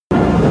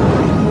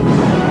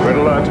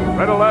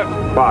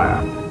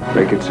Fire.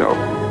 Make it so.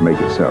 Make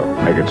it so.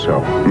 Make it so.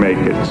 Make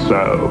it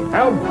so.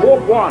 Helm,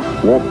 warp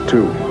 1. Warp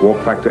 2.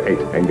 Warp factor 8.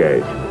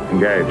 Engage.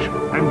 Engage.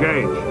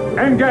 Engage.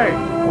 Engage.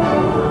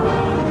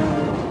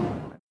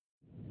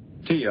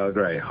 Tea Earl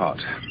Grey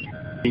hot.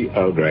 Tea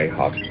Earl Grey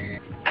hot.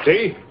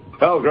 Tea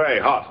Earl Grey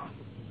hot.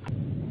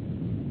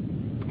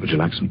 Would you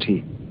like some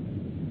tea?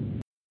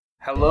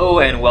 Hello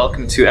and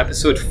welcome to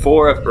episode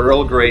 4 of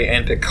Earl Grey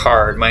and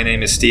Picard. My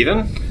name is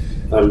Steven.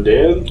 I'm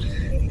Dan.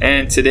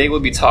 And today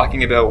we'll be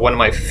talking about one of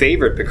my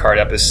favorite Picard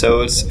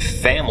episodes,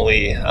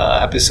 Family,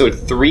 episode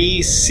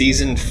 3,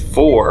 season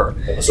 4.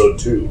 Episode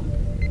 2,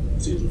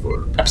 season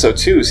 4. Episode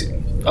 2,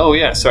 oh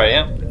yeah, sorry,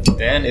 yeah.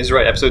 Dan is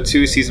right, episode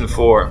 2, season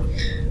 4.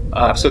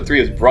 Episode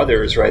 3 is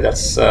Brothers, right?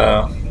 That's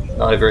not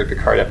a very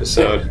Picard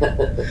episode.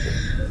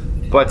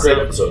 But, great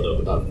episode though,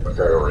 but not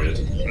Picard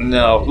oriented.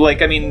 No,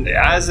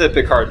 as a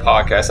Picard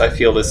podcast, I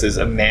feel this is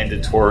a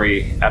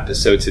mandatory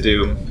episode to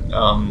do.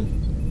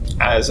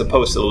 As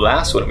opposed to the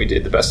last one we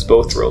did, The Best of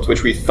Both Worlds,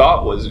 which we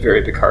thought was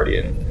very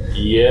Picardian.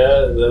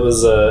 Yeah, it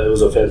was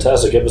a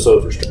fantastic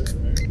episode for Star Trek.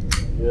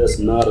 Yes,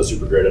 not a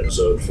super great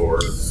episode for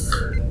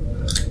Picard.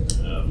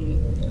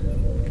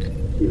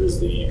 He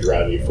was the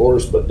driving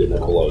force, but didn't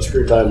have a whole lot of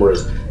screen time,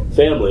 whereas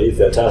Family,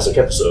 fantastic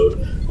episode,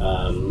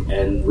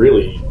 and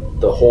really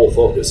the whole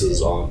focus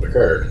is on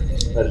Picard.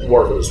 And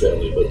Worf and his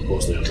family, but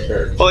mostly on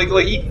Picard. Well,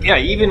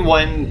 even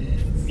when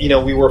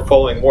we were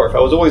following Worf, I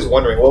was always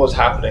wondering what was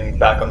happening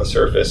back on the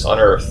surface on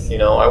Earth.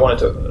 I wanted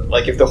to,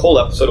 if the whole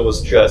episode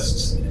was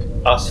just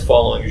us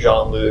following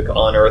Jean-Luc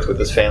on Earth with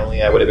his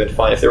family, I would have been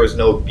fine. If there was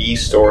no B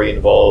story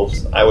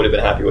involved, I would have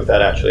been happy with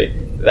that, actually.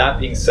 That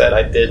being said,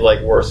 I did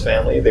like Worf's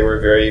family. They were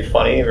very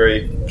funny,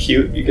 very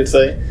cute, you could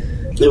say.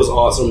 It was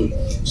awesome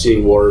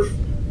seeing Worf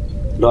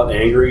not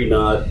angry,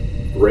 not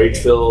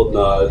rage-filled,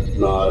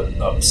 not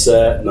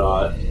upset,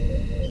 not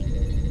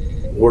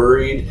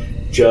worried,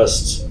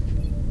 just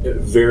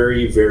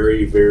very,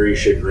 very, very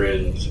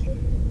chagrined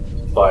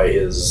by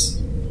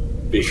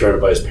being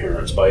surrounded by his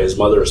parents, by his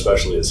mother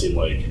especially, it seemed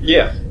like.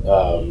 Yeah.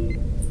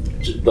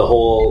 The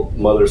whole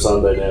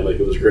mother-son dynamic,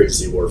 it was great to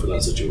see Worf in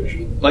that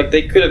situation.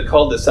 They could have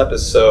called this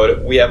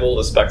episode, "We Have All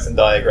the Specs and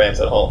Diagrams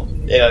at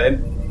Home." Yeah,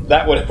 and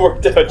that would have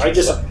worked out. I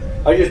just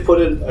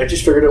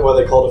figured out why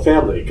they called it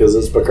Family, because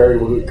it's Picard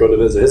would go to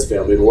visit his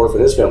family, and Worf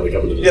and his family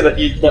come to visit.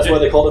 Yeah, that's why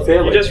they called it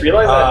Family. You just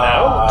realized that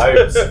now?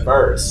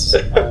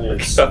 I'm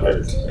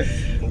smart.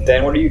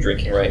 Dan, what are you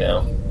drinking right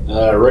now?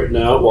 Right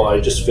now,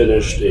 I just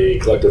finished a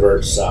Collective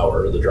Arts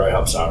sour, the dry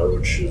hop sour,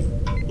 which is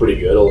pretty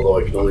good, although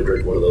I can only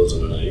drink one of those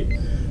in a night.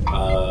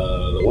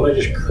 The one I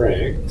just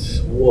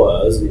cranked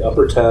was the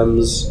Upper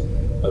Thames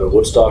out of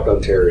Woodstock,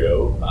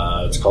 Ontario.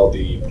 It's called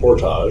the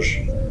Portage,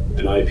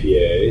 an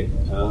IPA.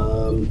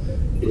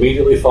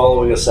 Immediately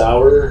following a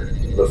sour,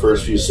 the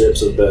first few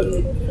sips have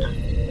been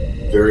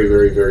very,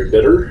 very, very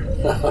bitter.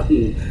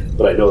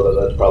 But I know that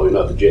that's probably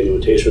not the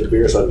genuine taste of the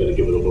beer, so I'm going to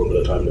give it a little bit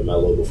of time to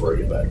mellow before I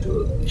get back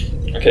to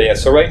it. Okay, yeah,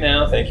 so right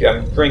now, thank you,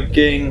 I'm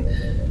drinking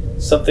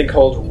something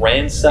called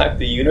Ransack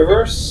the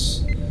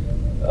Universe.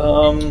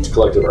 It's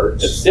Collective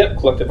Arts.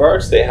 Collective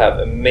Arts. They have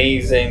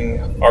amazing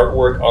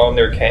artwork on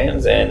their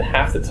cans, and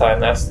half the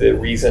time that's the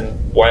reason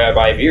why I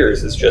buy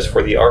beers, is just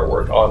for the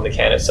artwork on the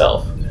can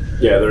itself.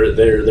 Yeah,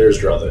 there's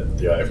draw the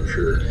eye for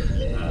sure.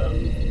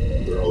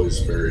 They're always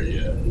very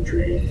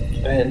intriguing.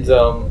 And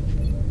I'm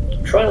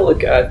trying to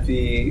look at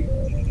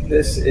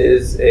this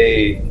is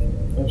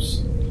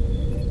it's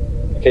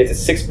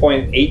a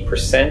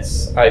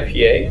 6.8%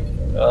 IPA,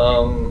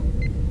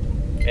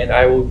 and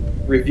I will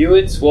review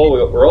it. Well,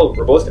 we're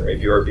both going to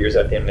review our beers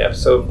at the end of the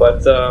episode,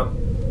 but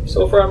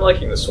so far I'm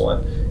liking this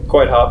one.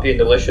 Quite hoppy and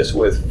delicious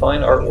with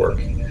fine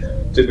artwork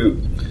to boot.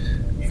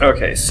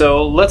 Okay,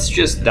 so let's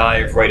just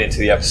dive right into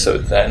the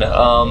episode then.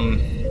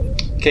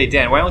 Okay,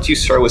 Dan, why don't you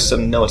start with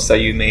some notes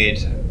that you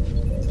made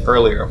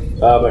earlier?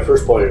 My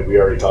first point, we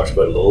already talked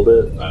about it a little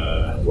bit.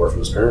 Worf and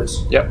his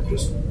parents. Yep.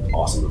 Just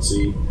awesome to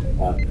see.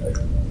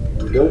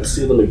 We don't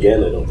see them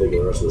again, I don't think, in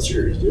the rest of the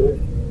series, do we?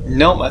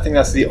 No, I think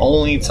that's the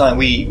only time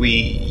we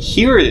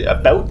hear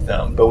about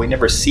them, but we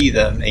never see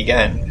them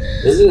again.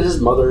 Isn't his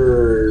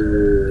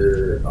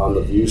mother on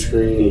the view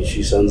screen?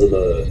 She sends him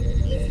a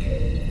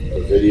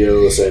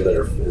video saying that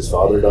his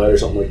father died or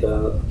something like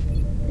that?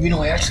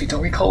 I actually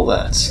don't recall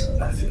that.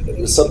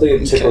 There's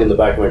something tickling in the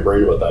back of my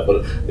brain about that,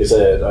 but they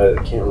said I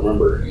can't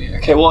remember.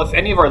 Okay, well, if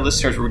any of our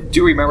listeners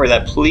do remember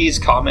that, please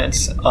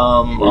comment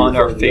on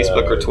our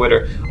Facebook or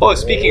Twitter. Oh,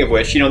 speaking of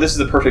which, this is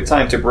the perfect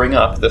time to bring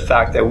up the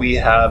fact that we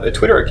have a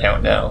Twitter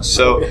account now.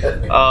 So,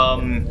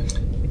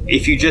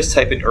 if you just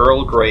type in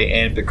Earl Grey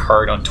and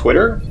Picard on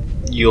Twitter,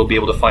 you'll be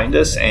able to find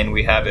us, and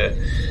we have a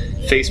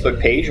Facebook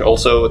page,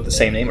 also with the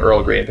same name,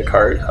 Earl Grey and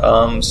Picard.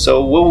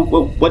 So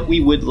what we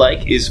would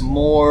like is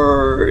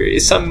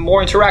some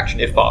more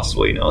interaction, if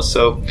possible.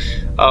 So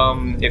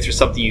if there's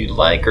something you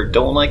like or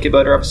don't like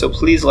about our episode,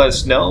 please let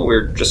us know.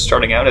 We're just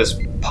starting out as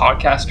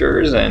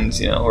podcasters, and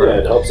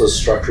it helps us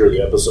structure the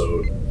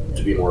episode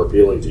to be more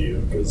appealing to you,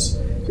 because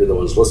you're the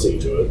ones listening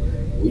to it.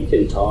 We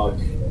can talk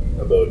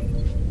about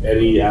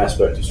any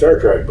aspect of Star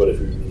Trek, but if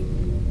you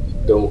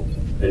don't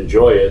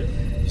enjoy it,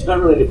 there's not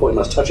really any point in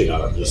us touching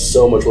on it. There's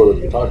so much more that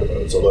we can talk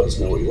about, so let us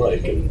know what you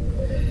like, and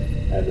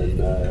then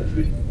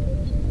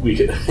we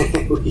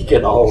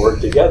can all work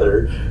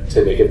together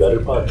to make a better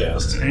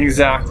podcast.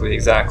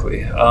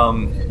 Exactly.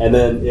 And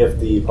then if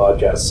the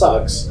podcast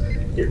sucks,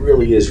 it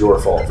really is your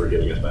fault for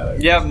giving us bad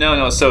ideas. Yeah,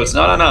 no. So it's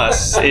not on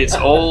us. It's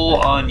all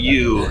on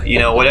you. You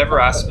know,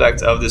 whatever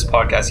aspect of this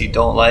podcast you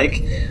don't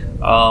like,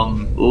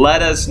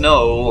 let us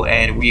know,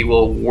 and we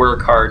will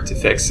work hard to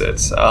fix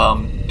it.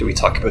 Do we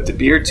talk about the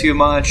beer too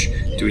much?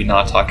 Do we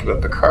not talk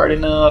about Picard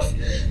enough?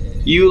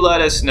 You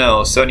let us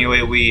know. So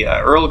anyway, we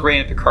Earl Grey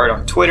and Picard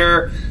on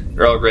Twitter,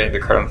 Earl Grey and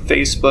Picard on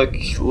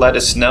Facebook. Let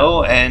us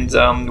know, and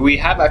we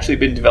have actually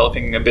been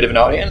developing a bit of an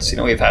audience. You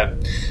know, we've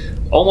had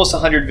almost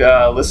 100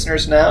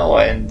 listeners now,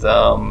 and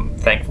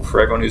thankful for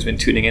everyone who's been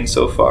tuning in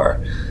so far.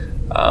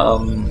 My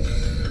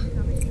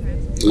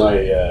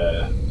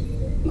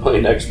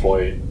next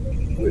point,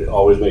 it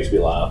always makes me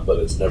laugh, but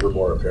it's never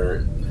more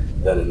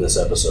apparent than in this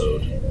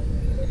episode.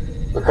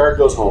 Picard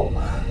goes home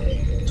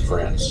to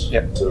France,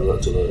 Yep. to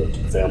the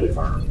family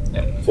farm,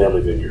 Yep.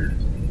 family vineyard.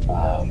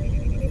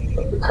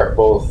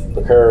 Both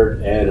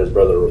Picard and his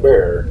brother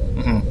Robert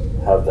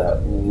have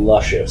that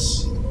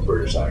luscious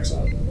British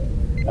accent.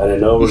 And I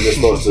know we're just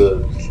supposed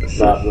to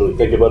not really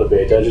think about it,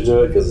 pay attention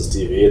to it, because it's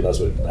TV and that's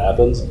what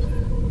happens.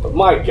 But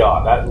my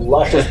God, that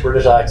luscious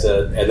British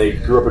accent, and they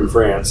grew up in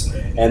France,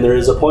 and there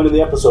is a point in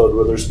the episode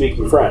where they're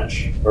speaking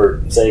French,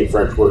 or saying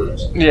French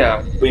words.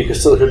 Yeah. But you can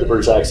still hear the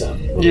British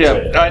accent.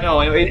 Yeah, I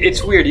know.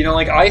 It's weird. You know,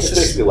 like It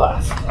makes me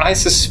laugh. I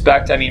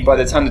suspect, I mean, by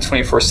the time the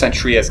 24th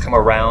century has come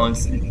around,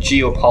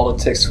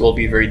 geopolitics will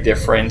be very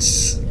different.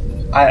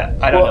 I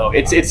don't know. I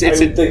would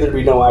think there'd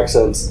be no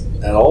accents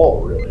at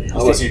all, really,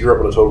 unless you grew up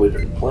on a totally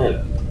different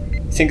planet.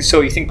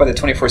 You think by the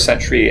 24th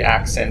century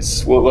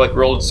accents,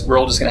 we're all just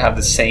going to have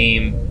the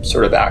same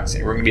sort of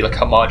accent. We're going to be like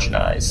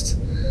homogenized.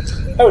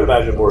 I would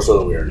imagine more so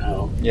than we are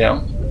now.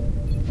 Yeah,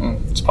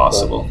 it's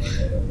possible.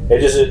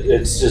 But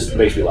it just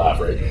makes me laugh,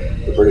 right?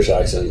 The British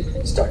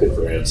accent, stuck in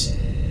France.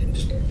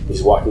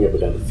 He's walking up and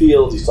down the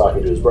field. He's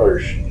talking to his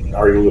brother,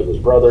 arguing with his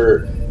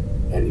brother,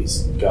 and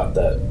he's got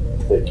that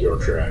thick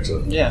Yorkshire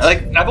accent. Yeah,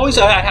 like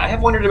I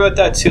have wondered about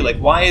that too. Like,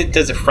 why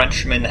does a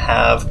Frenchman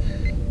have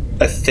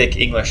a thick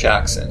English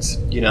accent?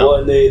 You know. Well,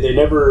 and they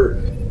never,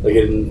 like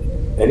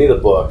in any of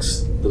the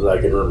books that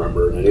I can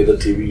remember, and any of the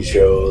TV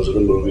shows or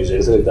the movies,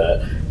 anything like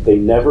that, they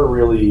never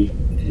really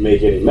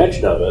make any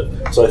mention of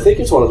it. So I think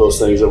it's one of those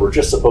things that we're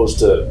just supposed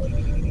to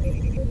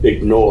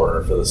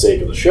ignore for the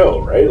sake of the show,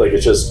 right? Like,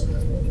 it's just,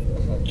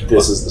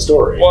 this is the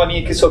story. Well, I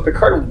mean, so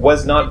Picard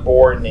was not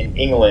born in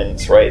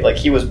England, right? Like,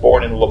 he was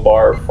born in Le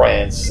Bar,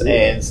 France,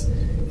 and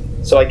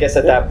so I guess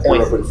at that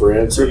point... Grew up in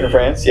France. Grew up in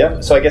France, yeah.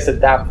 So I guess at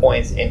that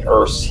point in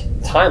Earth's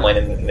timeline,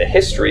 in the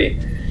history,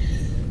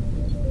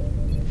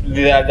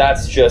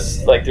 that's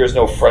just, like, there's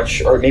no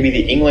French, or maybe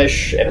the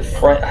English and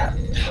French...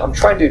 I'm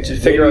trying to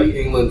figure out...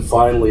 Maybe England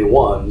finally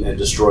won and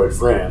destroyed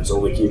France,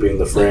 only keeping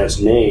the France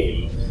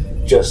name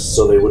just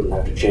so they wouldn't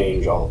have to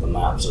change all of the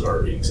maps that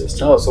already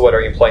existed. Oh, so what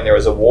are you implying? There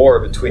was a war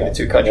between the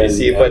two countries?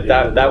 But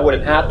that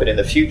wouldn't happen in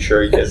the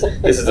future, because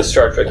this is the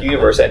Star Trek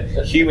universe, and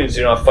humans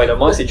do not fight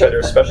amongst each other,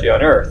 especially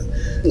on Earth.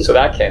 So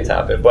that can't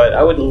happen. But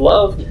I would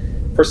love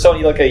for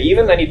somebody, like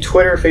even any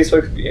Twitter,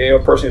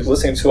 Facebook, person who's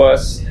listening to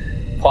us,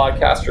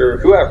 podcaster,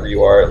 whoever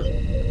you are,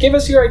 give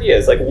us your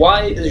ideas. Like,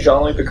 why does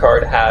Jean-Luc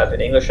Picard have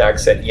an English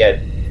accent, yet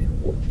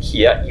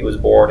he was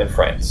born in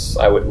France?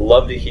 I would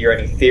love to hear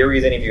any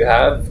theories any of you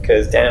have,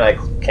 because Dan and I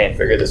can't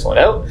figure this one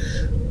out.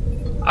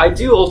 I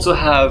do also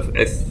have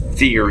a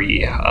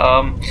theory.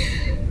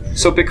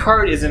 So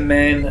Picard is a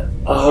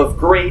man of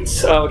great...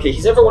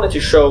 he's never wanted to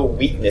show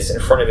weakness in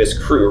front of his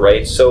crew,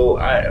 right? So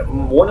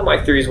one of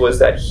my theories was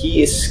that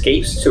he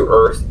escapes to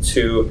Earth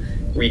to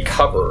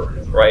recover,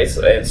 right?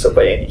 But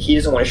he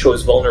doesn't want to show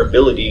his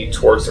vulnerability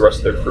towards the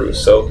rest of the crew.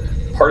 So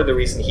part of the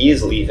reason he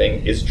is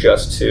leaving is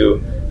just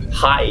to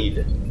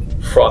hide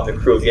from the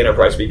crew of the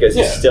Enterprise, because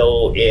he's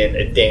still in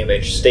a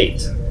damaged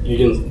state. You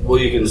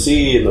can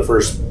see in the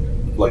first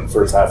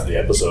half of the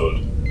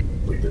episode,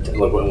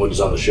 like when he's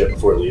on the ship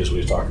before he leaves,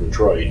 when he's talking to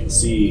Troy, you can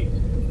see,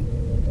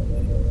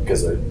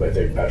 because I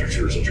think Patrick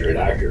Stewart's such a great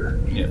actor,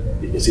 you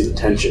can see the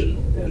tension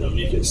in him.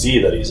 You can see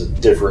that he's a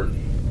different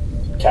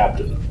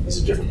captain.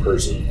 He's a different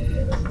person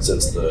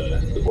since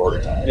the Borg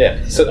attack.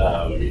 Yeah.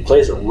 So he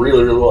plays it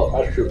really, really well.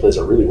 Patrick Stewart plays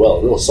it really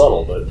well, real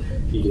subtle, but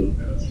you can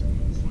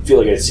feel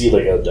like I see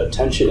like a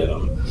tension in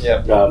him.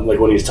 Yeah. Like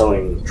when he's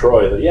telling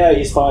Troy that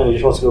he's fine, he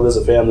just wants to go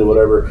visit family,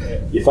 whatever.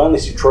 You finally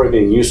see Troy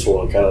being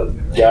useful and kind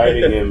of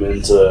guiding him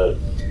into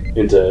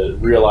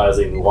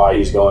realizing why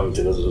he's going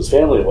to visit his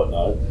family and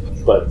whatnot.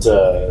 But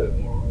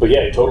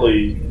yeah,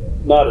 totally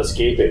not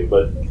escaping,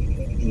 but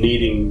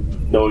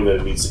knowing that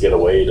he needs to get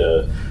away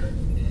to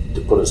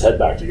put his head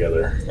back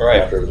together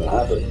after everything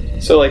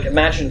happened. So, like,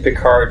 imagine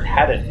Picard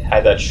hadn't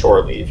had that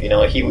shore leave. You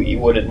know, he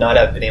would not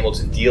have been able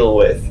to deal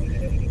with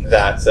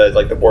that,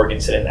 like the Borg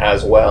incident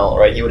as well,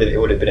 right? It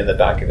would have been in the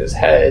back of his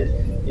head.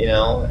 you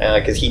know,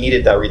 because he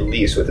needed that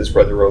release with his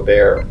brother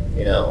Robert,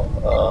 you know,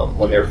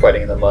 when they were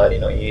fighting in the mud. You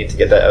know, he needed to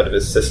get that out of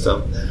his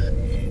system.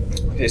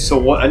 Okay,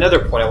 so another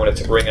point I wanted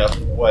to bring up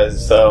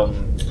was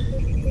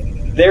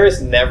there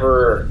is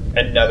never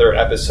another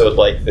episode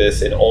like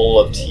this in all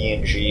of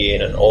TNG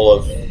and in all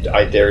of,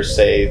 I dare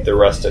say, the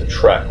rest of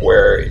Trek,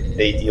 where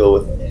they deal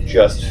with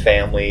just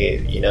family,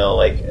 you know,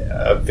 like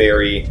a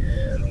very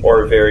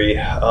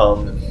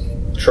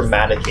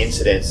traumatic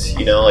incidents,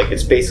 you know, like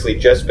it's basically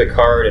just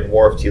Picard and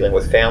Worf dealing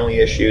with family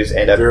issues,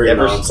 and very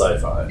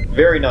non-sci-fi.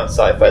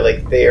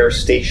 Like they are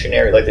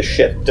stationary, like the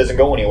ship doesn't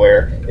go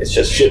anywhere. It's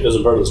just ship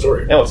isn't part of the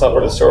story. No, it's not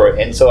part of the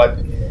story. And so I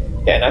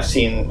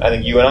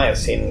think you and I have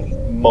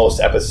seen most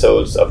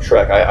episodes of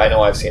Trek. I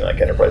know I've seen like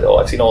Enterprise.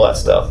 I've seen all that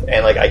stuff,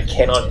 and like I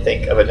cannot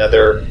think of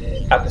another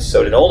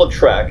episode in all of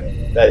Trek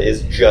that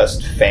is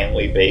just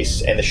family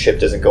based and the ship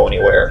doesn't go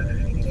anywhere.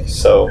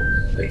 So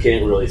I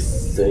can't really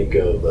think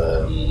of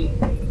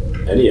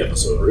any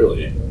episode,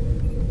 really.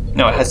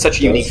 No, it has such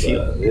a unique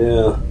feel.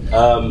 Yeah.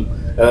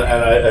 And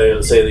I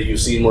would say that you've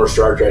seen more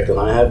Star Trek than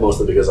I have,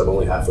 mostly because I'm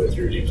only halfway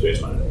through Deep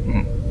Space Nine.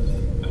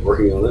 Mm-hmm. I'm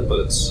working on it,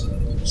 but it's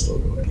still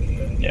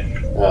going. Yeah.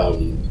 I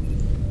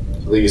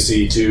think you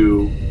see,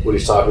 too, when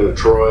he's talking to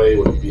Troy,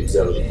 when he beats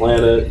down to the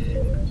planet.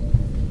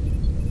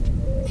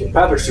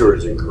 Patrick Stewart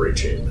is in great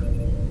shape.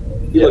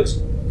 He looks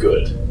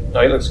good.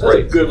 No, he looks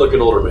great. He's a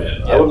good-looking older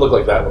man. Yeah. I would look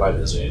like that when I'm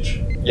his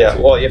age. Yeah,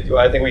 well,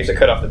 I think we have to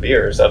cut off the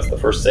beers. That's the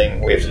first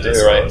thing we have to do,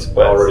 right?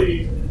 But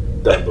already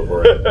done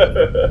before.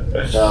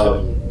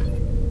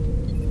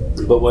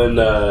 But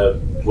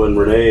when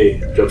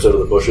Renee jumps out of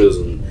the bushes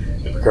and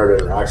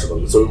Picard interacts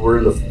with him, so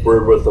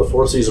we're with the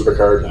fourth season of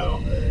Picard now,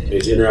 and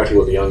he's interacting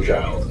with a young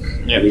child,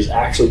 and he's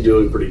actually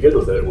doing pretty good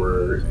with it.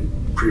 Where in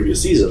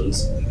previous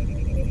seasons,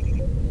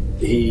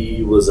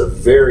 he was a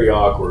very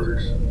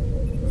awkward,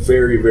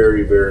 very,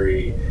 very,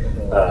 very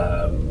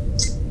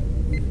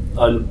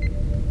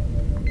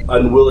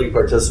unwilling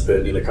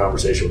participant in a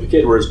conversation with a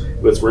kid, whereas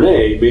with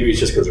Renee, maybe it's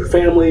just because they're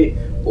family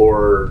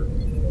or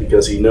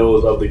because he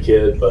knows of the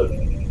kid, but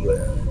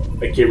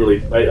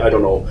I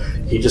don't know.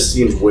 He just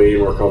seems way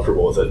more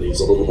comfortable with it, and he's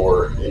a little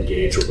more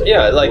engaged with it.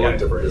 Yeah, like willing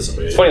to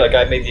participate. It's funny, like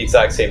I made the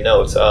exact same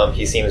notes.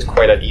 He seems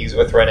quite at ease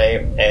with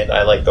Renee, and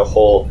I like the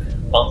whole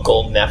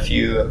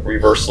uncle-nephew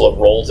reversal of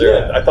roles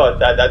there. Yeah. I thought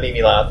that made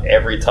me laugh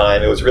every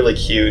time. It was really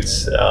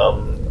cute.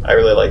 I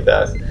really like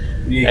that.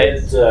 You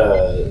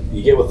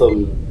get with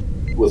them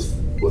with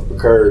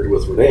Picard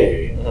with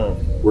Renee.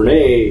 Mm-hmm.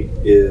 Renee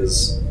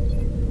is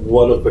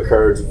one of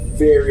Picard's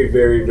very,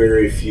 very,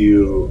 very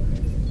few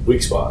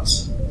weak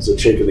spots. It's a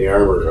chink in the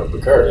armor of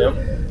Picard. Yep.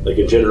 Like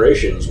in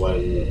Generations,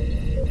 when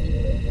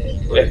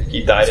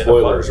he died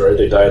spoilers, in the fire. Right?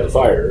 They die in the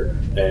fire,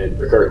 and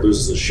Picard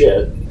loses his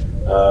shit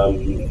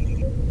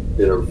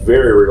in a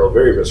very real,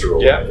 very visceral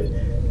way.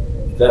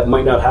 That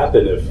might not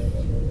happen if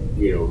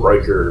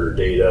Riker or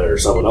Data or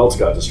someone else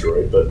got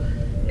destroyed, but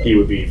he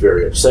would be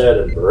very upset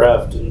and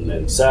bereft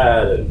and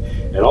sad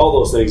and all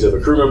those things if a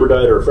crew member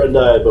died or a friend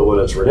died. But when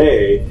it's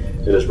Renee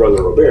and his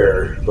brother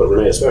Robert, but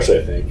Renee especially,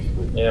 I think.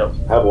 Yeah.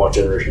 I haven't watched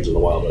Generations in a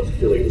while, but I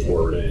feel like it was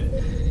more Renee.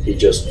 He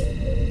just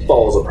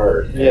falls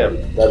apart. Yeah.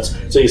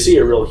 So you see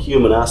a real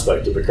human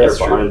aspect of Picard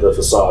behind the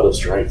facade of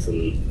strength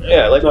and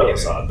not a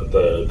facade, but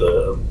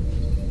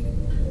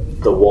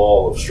the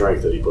wall of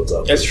strength that he puts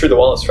up. It's true, the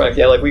wall of strength.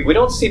 Yeah, like we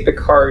don't see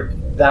Picard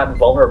that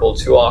vulnerable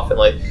too often.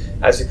 Like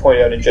as you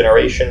pointed out in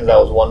Generations, that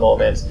was one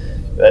moment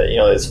that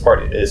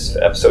this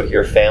episode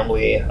here,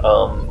 family.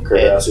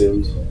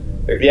 Cardassians.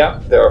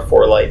 There are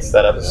 4 lights.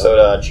 That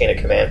episode, Chain of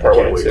Command, part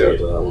 1 and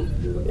 2.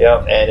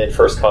 Yeah, and in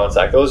First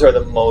Contact, those are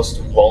the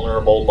most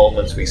vulnerable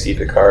moments we see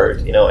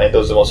Picard. And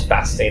those are the most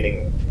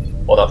fascinating.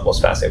 Well, not the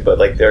most fascinating, but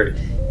like they're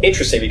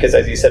interesting because,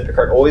 as you said,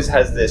 Picard always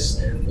has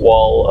this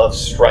wall of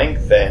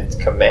strength and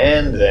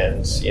command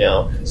and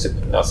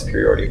not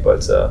superiority,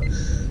 but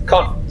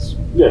confidence.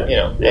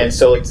 And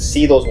so like to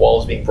see those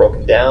walls being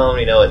broken down,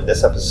 in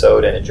this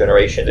episode and in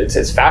Generation,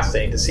 it's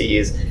fascinating to see.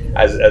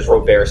 As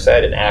Robert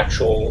said, an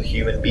actual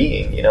human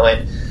being,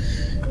 and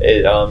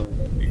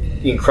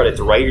you can credit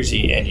the writers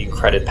and you can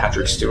credit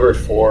Patrick Stewart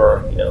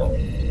for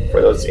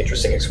those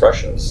interesting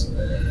expressions.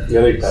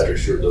 Yeah, I think Patrick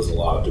Stewart does a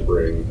lot to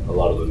bring a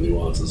lot of the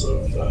nuances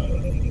of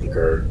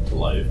Picard to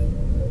life.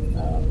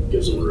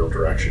 Gives him real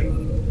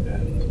direction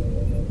and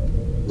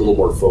a little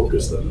more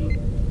focus than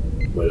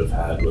might have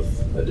had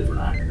with a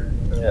different actor.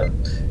 Yeah,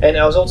 and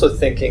I was also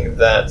thinking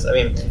that,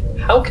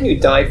 how can you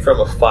die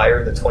from a fire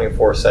in the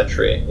 24th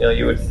century?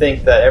 You would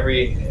think that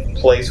every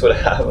place would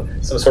have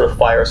some sort of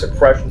fire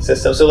suppression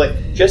system. So, like,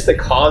 just the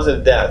cause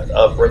of death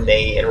of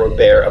Renee and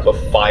Robert of a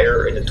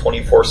fire in the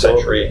 24th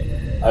century.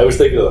 I was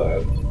thinking of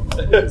that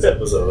in this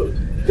episode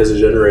because the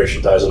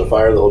Generation dies in a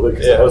fire a little bit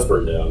because the house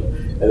burned down.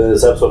 And then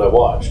this episode I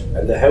watched,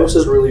 and the house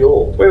is really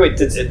old. Wait,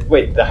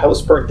 the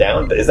house burned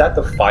down? Is that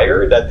the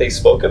fire that they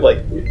spoke of? Like,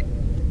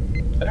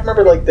 I don't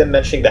remember them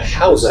mentioning the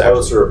house. It was a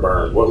house or a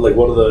barn.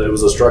 It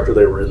was a structure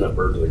they were in that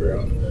burned to the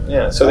ground.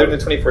 Yeah, so they're in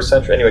the 21st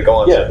century. Anyway, go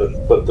on. Yeah,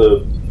 but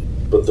the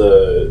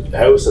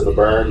house and the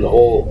barn, the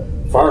whole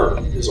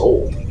farm is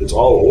old. It's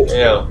all old.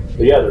 Yeah.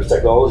 But yeah, there's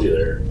technology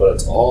there, but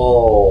it's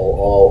all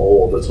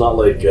old. It's not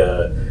like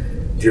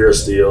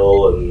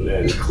Durasteel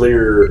and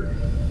clear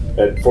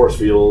and force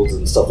fields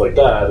and stuff like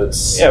that.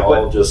 It's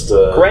all just...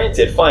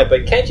 granted, fine,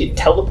 but can't you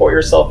teleport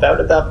yourself out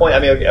at that point? I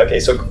mean, okay,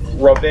 so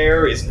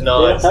Robert is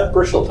not... They don't have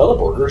personal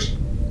teleporters.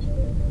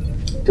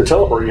 To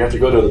teleport, you have to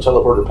go to the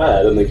teleporter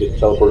pad and they get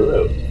teleported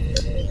out.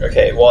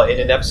 Okay, well, in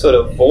an episode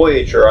of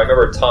Voyager, I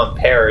remember Tom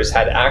Paris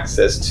had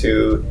access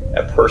to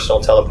a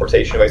personal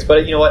teleportation device.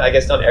 But you know what? I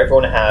guess not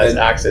everyone has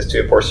access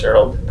to a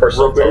personal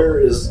Robert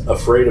is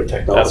afraid of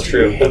technology. That's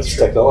true. He hates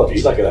technology.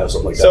 He's not going to have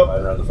something like that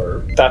lying around the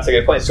farm. That's a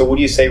good point. So would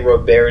you say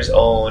Robert's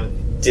own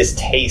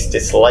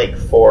dislike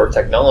for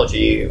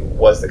technology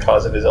was the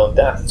cause of his own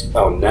death?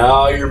 Oh,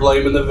 now you're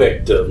blaming the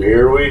victim.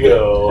 Here we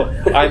go.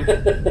 No.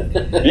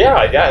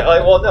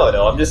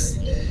 I'm just...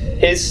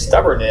 His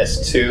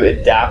stubbornness to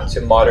adapt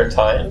to modern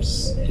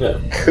times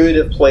could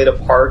have played a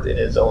part in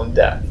his own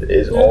death,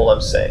 is all I'm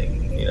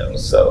saying. You know,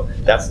 so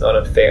that's not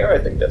unfair. I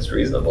think that's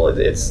reasonable.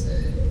 It's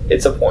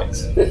a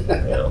point. You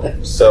know,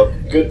 so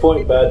good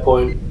point, bad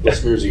point.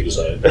 Listeners, you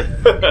decide.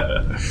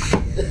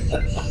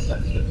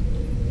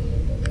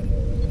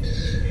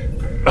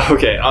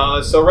 Okay,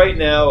 so right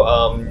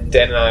now,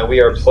 Dan and I,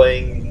 we are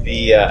playing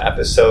the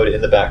episode in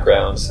the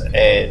background,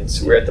 and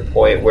we're at the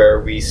point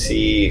where we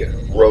see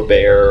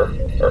Robert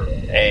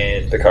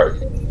and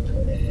Picard.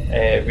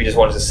 And we just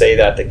wanted to say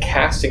that the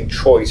casting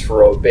choice for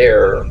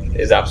Robert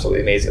is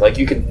absolutely amazing. Like,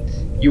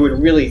 you would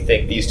really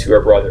think these two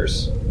are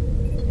brothers.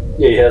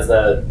 Yeah, he has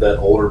that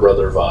older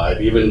brother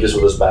vibe. Even just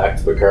with his back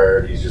to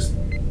Picard, he's just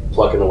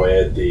plucking away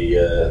at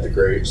the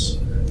grapes.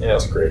 Yeah,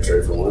 that's grapes,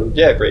 right, for one.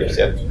 Yeah, grapes.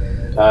 Yeah.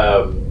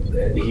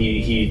 And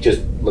he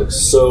just looks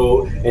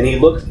so, and he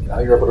looks.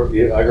 I grew up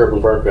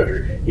in farm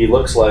country. He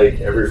looks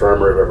like every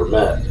farmer I've ever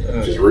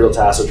met. Just real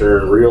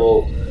taciturn,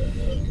 real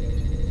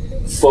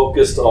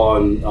focused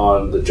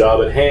on the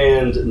job at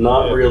hand,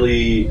 not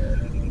really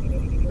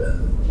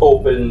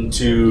open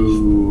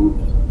to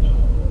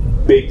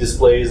big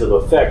displays of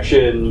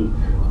affection.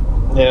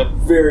 Yeah.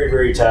 Very,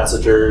 very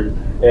taciturn,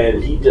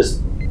 and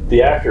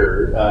the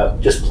actor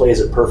just plays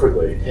it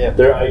perfectly. Yeah.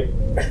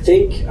 I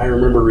think I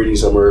remember reading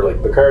somewhere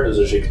like Picard is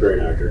a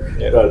Shakespearean actor.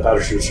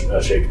 Patterson's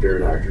a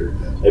Shakespearean actor.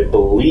 I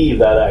believe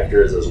that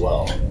actor is as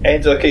well.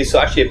 And okay, so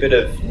actually a bit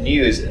of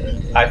news.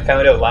 I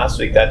found out last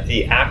week that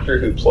the actor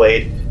who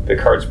played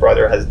Picard's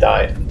brother has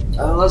died.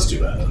 Oh, that's too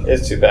bad.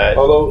 It's too bad.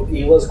 Although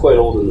he was quite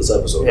old in this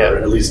episode, yeah. Or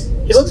at least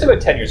he looks about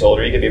 10 years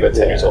older. He could be about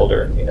 10 years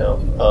older, you know.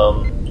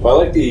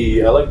 Well, I like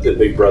the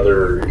big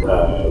brother,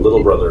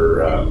 little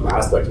brother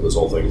aspect of this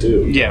whole thing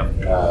too. Yeah.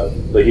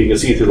 Like you can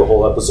see through the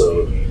whole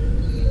episode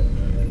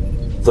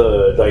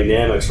the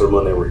dynamics from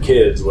when they were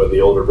kids, when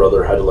the older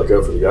brother had to look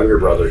out for the younger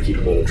brother, keep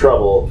him out of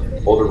trouble.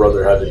 Older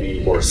brother had to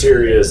be more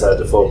serious, had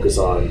to focus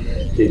on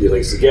keeping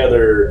things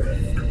together,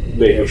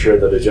 making sure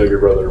that his younger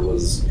brother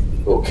was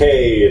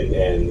okay,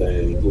 and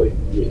like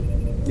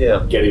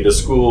getting to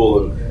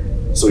school,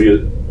 and so he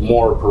had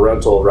more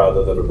parental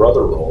rather than a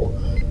brother role.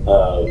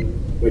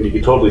 And you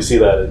can totally see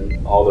that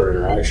in all their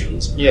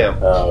interactions. Yeah.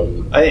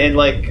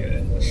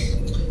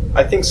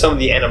 I think some of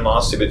the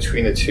animosity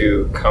between the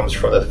two comes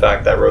from the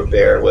fact that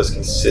Robert was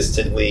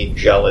consistently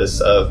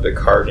jealous of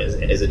Picard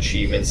and his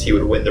achievements. He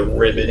would win the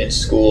ribbon in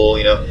school,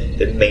 you know,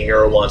 the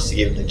mayor wants to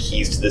give him the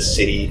keys to the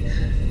city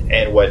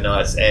and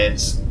whatnot.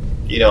 And,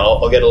 you know,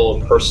 I'll get a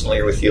little personal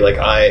here with you. Like,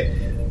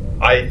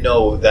 I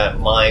know that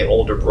my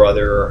older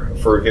brother,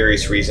 for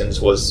various reasons,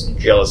 was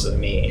jealous of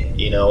me,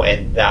 you know,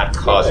 and that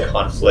caused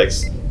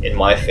conflicts in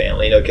my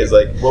family, you know, because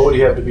like, what would he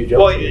have to be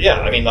jealous? Well,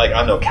 yeah, I mean, like,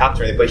 I'm no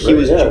captain or anything, but he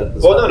was.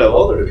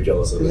 Older to be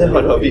jealous of.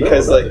 No,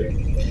 because like,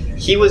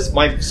 he was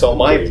my.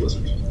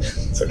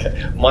 It's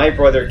okay. My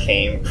brother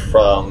came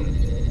from.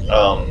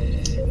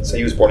 So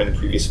he was born in a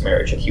previous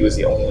marriage, and he was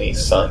the only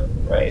son,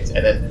 right?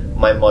 And then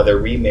my mother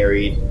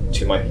remarried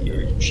to my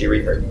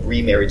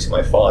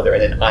father,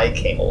 and then I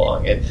came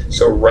along, and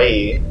so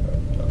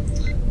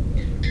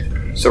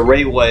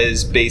Ray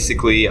was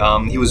basically,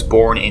 he was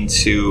born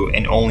into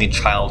an only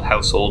child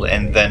household,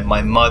 and then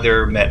my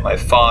mother met my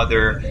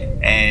father,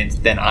 and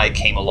then I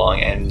came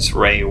along, and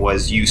Ray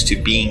was used to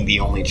being the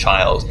only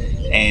child,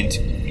 and,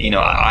 you know,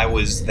 I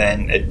was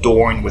then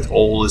adorned with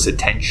all his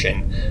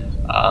attention,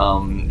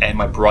 and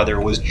my brother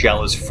was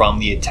jealous from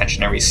the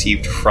attention I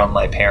received from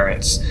my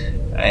parents,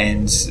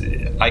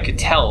 and I could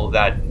tell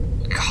that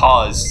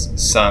caused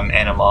some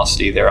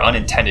animosity there,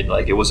 unintended,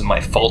 like, it wasn't my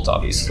fault,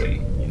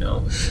 obviously, you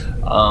know.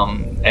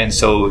 And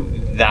so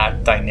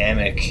that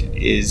dynamic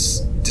is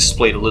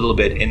displayed a little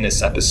bit in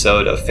this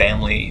episode of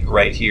Family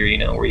right here, you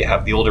know, where you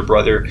have the older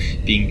brother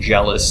being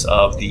jealous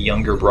of the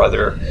younger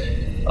brother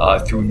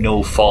through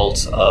no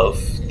fault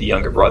of the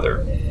younger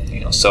brother,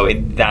 you know. So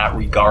in that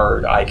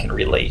regard, I can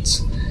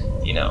relate,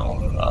 you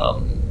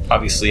know.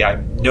 Obviously,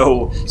 I'm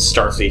no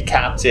Starfleet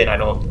captain. I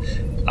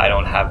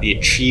don't have the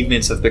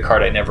achievements of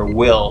Picard. I never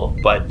will.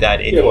 But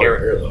that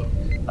inherent.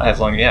 I have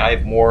longer. Yeah, I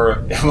have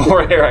more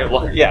hair. I have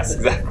longer. Yes,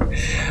 exactly.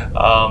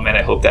 And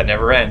I hope that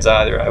never ends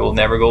either. I will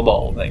never go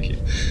bald. Thank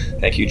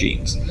you,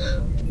 jeans.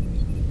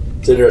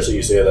 It's interesting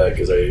you say that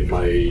because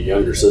my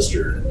younger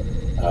sister,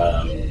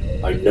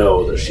 I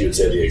know that she would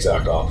say the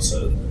exact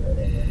opposite.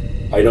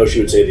 I know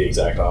she would say the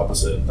exact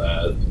opposite,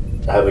 that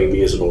having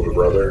me as an older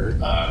brother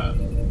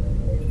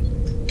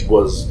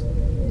was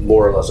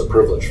more or less a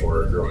privilege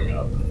for her growing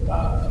up.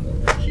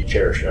 She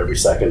cherished every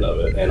second of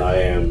it, and I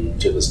am,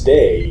 to this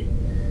day,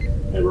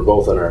 and we're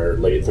both in our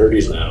late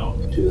 30s now,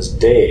 to this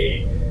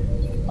day,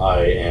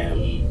 I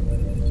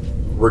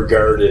am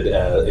regarded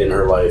in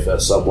her life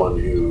as someone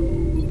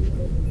who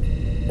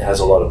has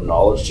a lot of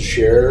knowledge to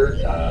share,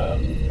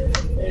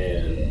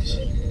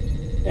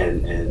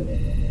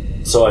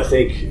 and so I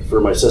think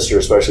for my sister,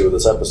 especially with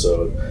this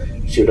episode,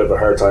 she would have a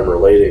hard time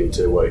relating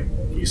to what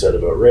you said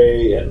about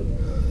Ray and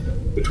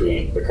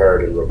between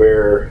Picard and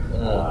Robert.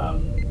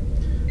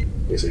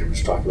 Basically, we're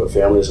just talking about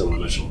families, and I want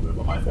to mention a little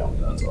bit about my family.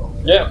 That's all.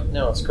 Yeah,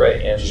 no, it's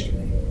great. And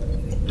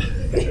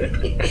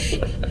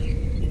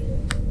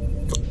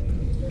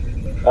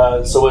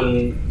so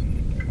when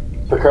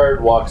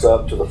Picard walks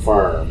up to the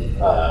farm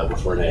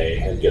with Renee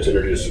and gets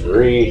introduced to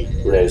Marie,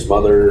 Renee's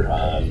mother,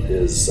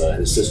 his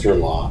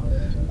sister-in-law,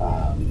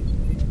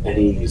 and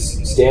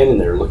he's standing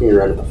there looking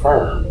around at the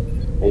farm,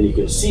 and you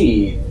can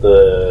see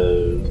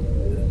the,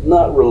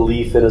 not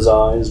relief in his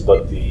eyes,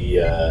 but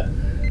the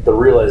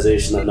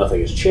realization that nothing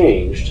has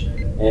changed.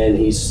 And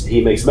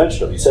he makes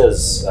mention of, he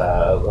says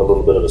a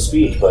little bit of a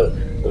speech, but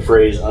the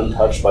phrase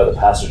 "untouched by the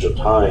passage of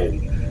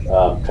time"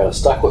 kind of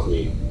stuck with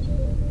me.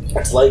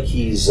 It's like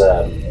he's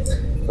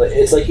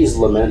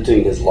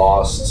lamenting his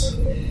lost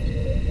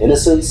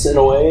innocence in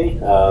a way,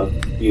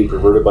 being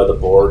perverted by the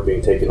Borg,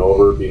 being taken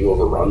over, being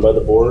overrun by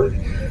the Borg.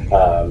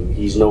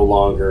 He's no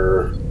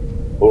longer,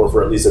 or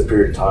for at least a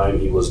period of time,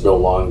 he was no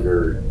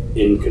longer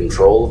in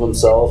control of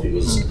himself.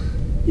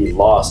 He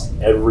lost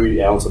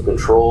every ounce of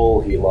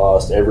control. He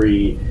lost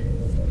every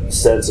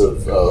sense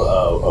of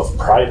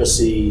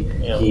privacy.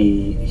 Yeah.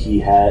 He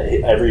had,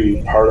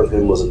 every part of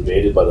him was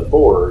invaded by the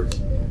Borg.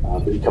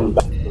 But he comes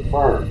back to the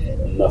farm,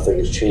 and nothing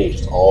has changed.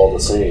 It's all the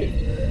same.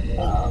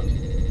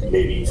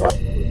 Maybe he finds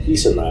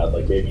peace in that.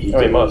 Like maybe he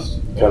can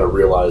kind of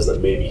realize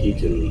that maybe he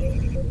can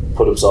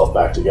put himself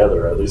back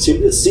together.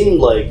 It seemed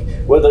like,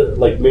 whether,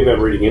 like, maybe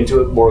I'm reading into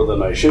it more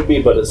than I should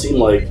be, but it seemed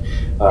like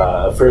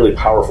a fairly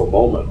powerful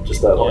moment.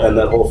 Just that, and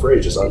that whole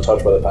phrase, just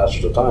 "untouched by the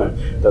passage of time,"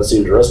 that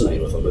seemed to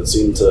resonate with him. It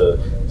seemed to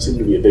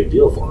be a big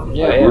deal for him.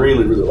 I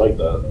really, really like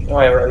that. No,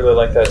 I really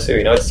like that too.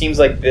 It seems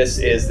like this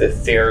is the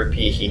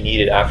therapy he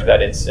needed after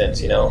that incident.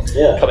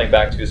 Coming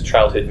back to his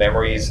childhood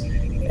memories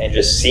and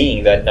just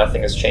seeing that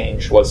nothing has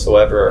changed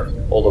whatsoever.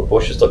 All the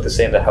bushes look the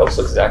same. The house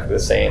looks exactly the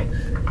same.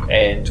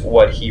 And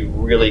what he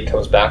really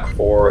comes back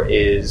for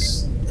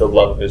is the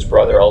love of his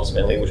brother,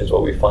 ultimately, which is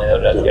what we find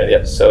out at the end of the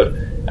episode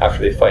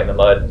after they fight in the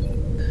mud.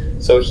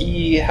 So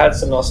he had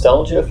some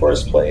nostalgia for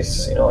his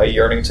place, a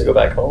yearning to go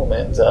back home.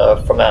 And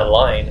from that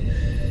line,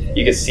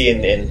 you can see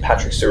in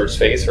Patrick Stewart's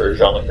face, or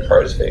Jean-Luc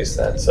Picard's face,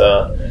 that's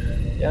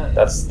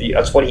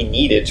what he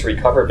needed to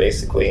recover,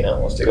 basically,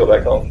 was to go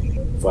back home.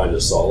 Find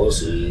his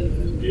solace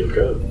and be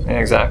okay.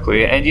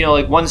 Exactly. And,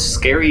 one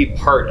scary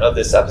part of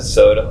this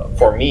episode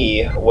for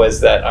me was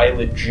that I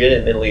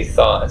legitimately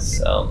thought,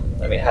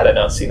 had I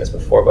not seen this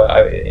before, but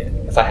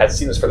if I had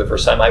seen this for the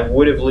first time, I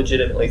would have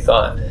legitimately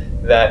thought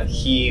that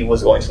he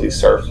was going to leave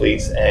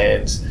Starfleet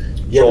and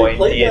join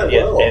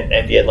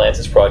the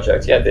Atlantis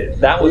project. Yeah,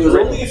 that was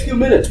only a few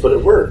minutes, but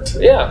it worked.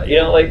 Yeah,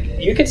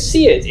 you could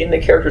see it in the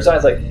character's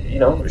eyes.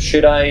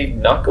 Should I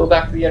not go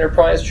back to the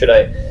Enterprise? Should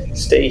I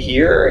stay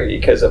here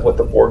because of what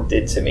the Borg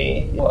did to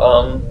me?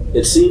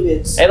 It seemed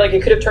it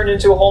could have turned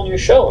into a whole new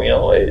show.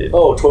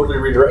 Totally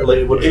redirect.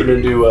 It would turn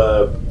into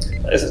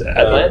Atlantis.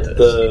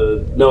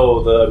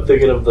 I'm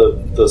thinking of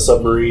the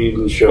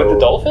submarine show with the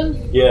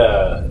dolphin.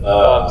 Yeah.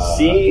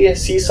 Sea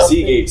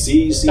something.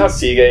 Seagate. Not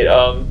Seagate.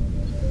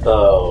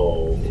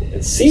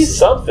 It's Sea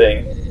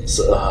something.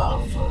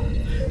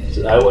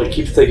 I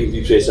keep thinking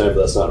Deep Space Nine, but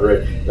that's not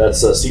right.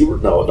 That's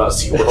SeaWorld. No, not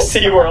SeaWorld.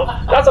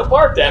 SeaWorld. That's a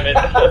park, damn it.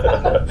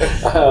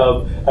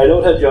 I know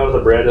it had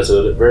Jonathan Brandis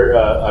in it.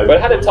 But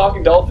it had a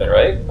talking dolphin,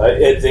 right?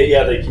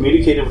 They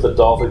communicated with the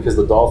dolphin because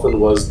the dolphin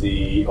was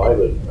the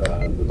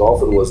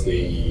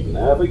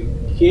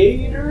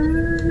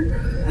navigator.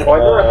 Well, I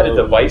remember it had a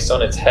device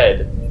on its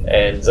head,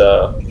 and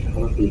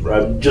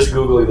I'm just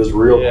Googling this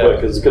real quick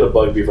because it's going to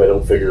bug me if I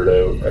don't figure it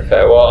out.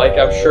 Okay, well,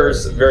 I'm sure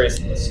various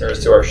listeners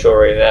to our show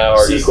right now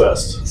are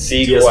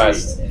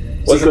SeaQuest.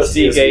 Wasn't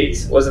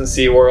Seagate, wasn't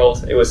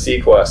SeaWorld, it was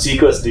SeaQuest.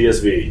 SeaQuest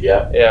DSV,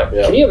 yeah.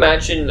 Can you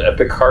imagine a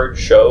Picard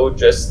show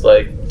just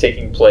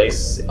taking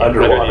place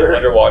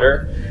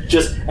underwater?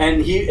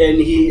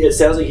 It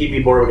sounds like he'd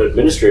be more of an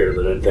administrator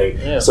than anything.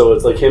 Yeah. So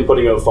it's like him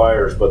putting out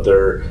fires, but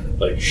they're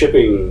like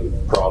shipping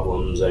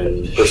problems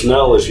and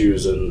personnel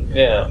issues, and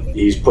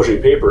he's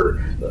pushing paper.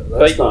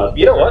 That's not.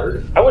 You know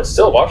what? I would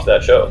still watch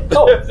that show.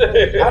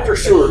 Patrick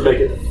Stewart would make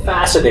it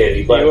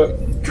fascinating, but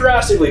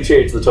drastically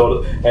change the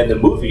tone, and the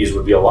movies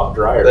would be a lot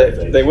drier. I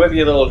think they would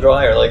be a little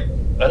drier. I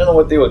don't know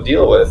what they would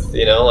deal with.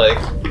 You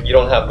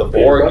don't have the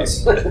Borg. You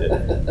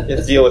have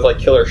to deal with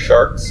killer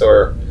sharks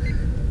or.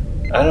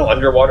 I don't know,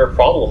 underwater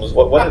problems.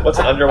 What's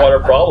an underwater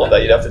problem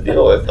that you'd have to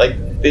deal with? Like,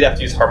 they'd have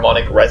to use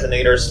harmonic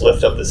resonators to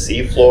lift up the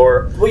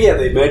seafloor. Well, yeah,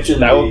 they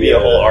mentioned that would be a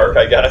whole arc,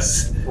 I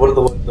guess. What did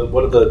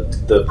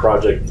the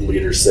project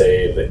leaders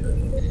say?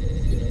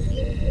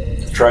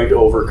 Trying to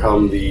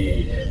overcome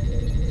the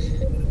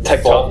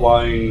fault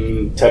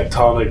line,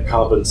 tectonic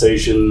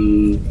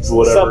compensation,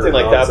 whatever. Something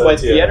like that. But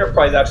the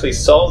Enterprise actually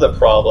solved the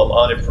problem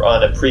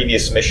on a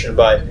previous mission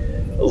by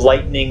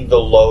lightening the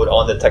load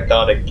on the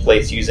tectonic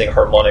plates using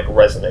harmonic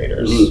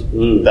resonators.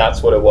 Mm-hmm.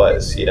 That's what it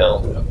was, you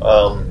know.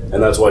 Yeah.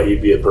 And that's why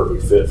he'd be a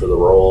perfect fit for the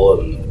role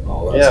and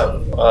all that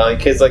stuff.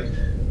 Because, like,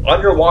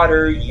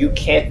 underwater, you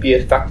can't be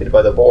affected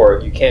by the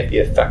Borg. You can't be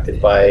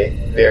affected by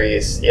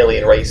various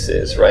alien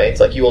races, right? It's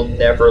like you will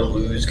never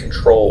lose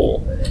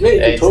control. Yeah,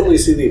 you can totally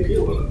see the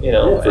appeal of it. You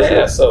know, yeah, for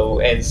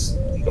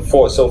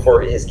sure. So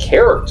for his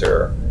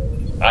character,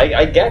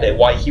 I get it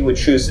why he would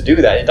choose to do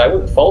that, and I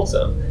wouldn't fault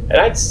him. And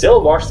I'd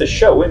still watch the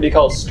show. It wouldn't be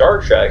called Star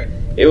Trek.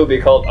 It would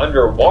be called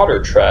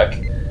Underwater Trek.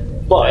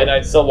 And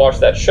I'd still watch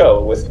that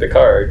show with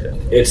Picard.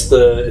 It's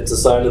a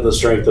sign of the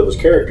strength of his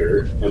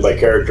character, and by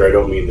character I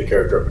don't mean the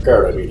character of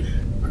Picard. I mean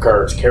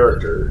Picard's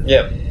character.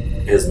 Yeah.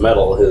 His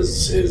mettle,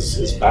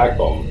 his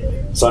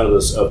backbone, sign of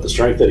the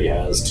strength that he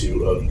has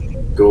to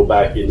go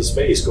back into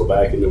space, go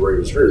back into where he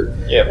was hurt,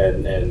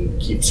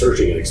 and keep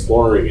searching and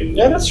exploring and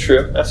that's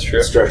true. That's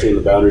true. Stretching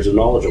the boundaries of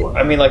knowledge and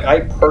whatnot. I mean, like, I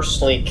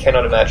personally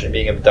cannot imagine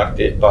being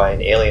abducted by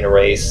an alien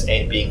race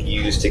and being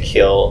used to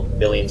kill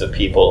millions of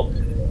people.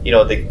 You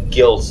know, the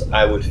guilt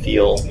I would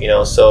feel, you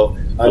know, so...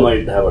 I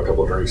might have a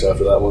couple drinks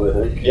after that one, I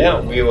think.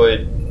 Yeah, we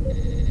would...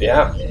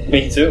 Yeah,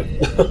 me too.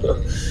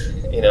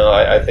 You know,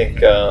 I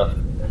think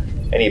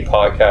any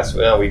podcast...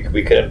 Well, we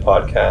couldn't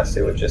podcast.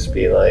 It would just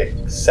be, like,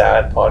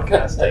 sad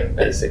podcasting,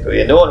 basically.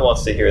 And no one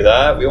wants to hear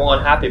that. We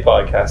want happy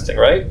podcasting,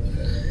 right?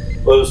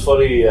 Well, it was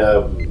funny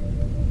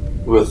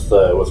with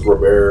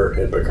Robert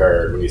and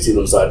Picard, when you see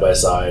them side by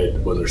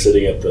side, when they're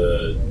sitting at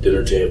the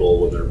dinner table,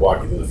 when they're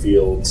walking through the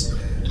fields...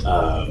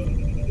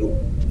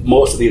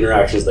 most of the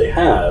interactions they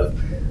have,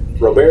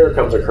 Robert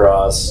comes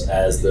across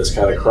as this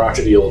kind of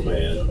crotchety old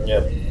man.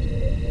 Yep.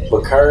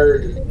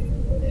 Picard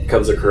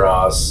comes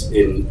across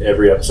in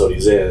every episode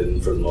he's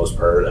in, for the most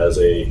part, as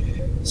a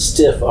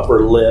stiff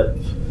upper lip,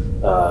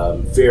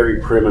 very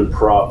prim and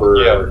proper.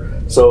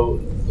 Yep. So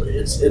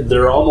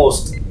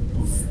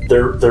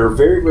they're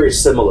very, very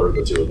similar,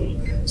 the two of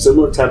them.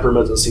 Similar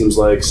temperaments, it seems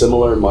like,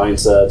 similar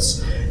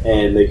mindsets,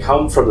 and they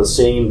come from the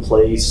same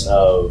place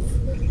of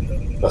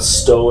a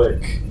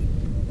stoic,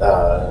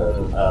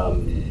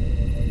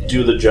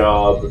 do the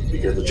job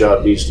because the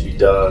job needs to be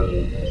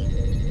done,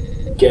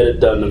 get it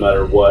done no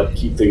matter what,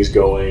 keep things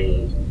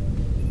going,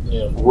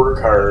 work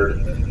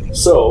hard.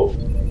 So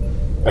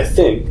I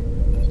think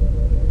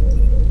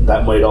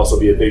that might also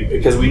be a big,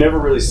 because we never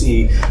really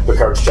see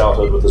Picard's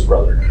childhood with his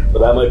brother, but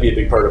that might be a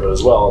big part of it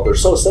as well. They're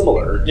so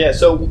similar. Yeah,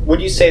 so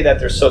would you say that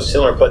they're so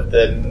similar, but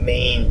the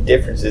main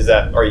difference is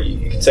that, or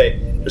you could say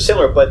they're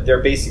similar, but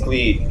they're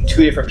basically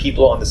two different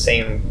people on the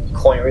same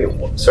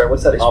coin? Sorry,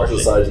 what's that expression?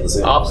 Opposite sides of the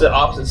same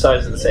opposite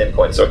sides of the same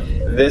coin. So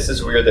this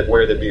is where the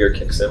beer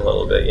kicks in a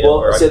little bit. You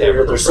know,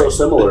 they're so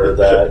similar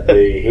that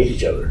they hate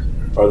each other,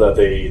 or that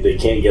they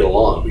can't get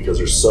along because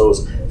they're so.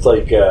 It's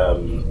like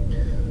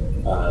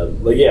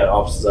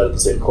opposite side of the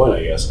same coin,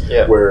 I guess.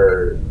 Yeah.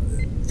 Where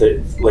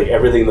like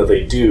everything that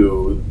they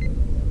do,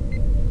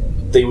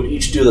 they would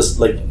each do this.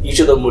 Like each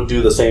of them would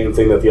do the same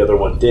thing that the other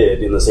one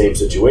did in the same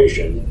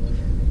situation.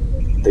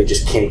 They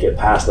just can't get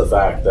past the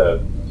fact that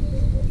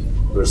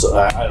there's.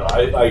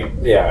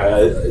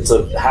 It's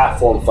a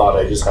half-formed thought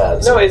I just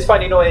had. So. No, it's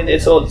fine. You know, and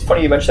it's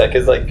funny you mention that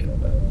because, like,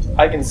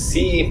 I can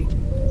see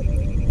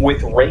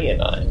with Ray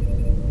and I,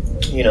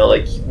 you know,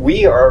 like,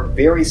 we are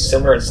very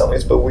similar in some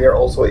ways, but we are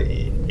also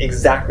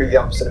exactly the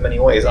opposite in many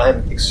ways.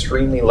 I'm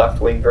extremely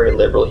left-wing, very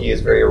liberal. He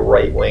is very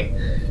right-wing,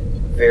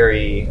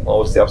 very, well,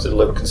 what's the opposite of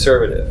liberal?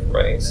 Conservative,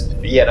 right?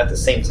 But yet at the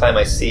same time,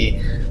 I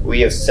see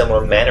we have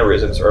similar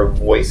mannerisms. Our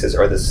voices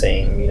are the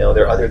same. You know,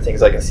 there are other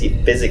things I can see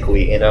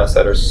physically in us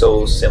that are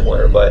so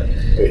similar, but...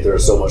 Wait,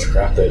 there's so much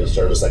crap they had to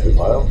start a second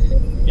pile?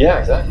 Yeah,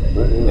 exactly.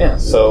 Mm-hmm. Yeah,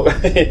 so...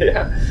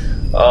 yeah.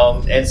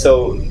 And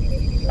so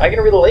I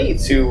can relate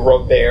to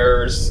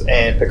Robert's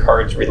and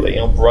Picard's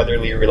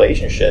brotherly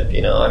relationship.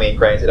 You know, I mean,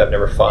 granted, I've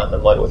never fought in the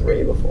mud with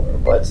Ray before,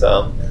 but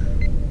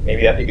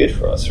maybe that'd be good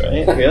for us,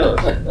 right? Who knows?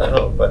 I don't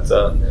know, but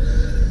so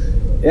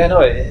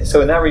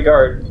in that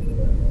regard,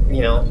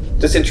 you know,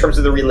 just in terms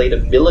of the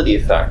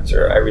relatability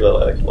factor, I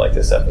really like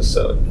this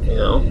episode. You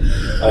know,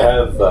 I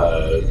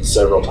have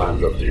several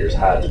times over the years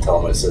had to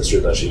tell my sister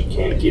that she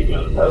can't keep me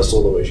on a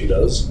pedestal the way she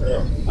does.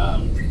 Yeah.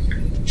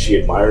 She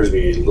admires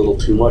me a little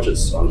too much.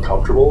 It's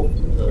uncomfortable.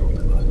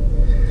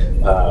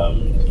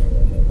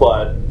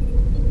 But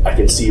I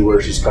can see where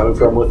she's coming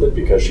from with it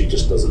because she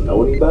just doesn't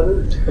know any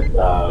better.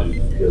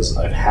 Because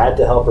I've had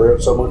to help her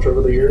out so much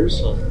over the years.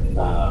 So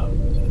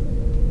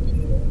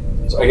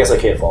I guess I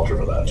can't fault her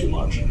for that too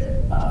much.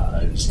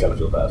 I just gotta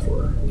feel bad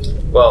for her.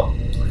 Well,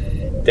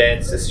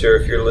 Dan, sister,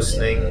 if you're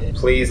listening,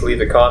 please leave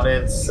the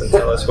comments and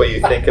tell us what you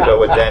think about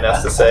what Dan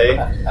has to say.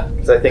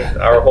 Because I think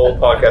our whole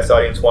podcast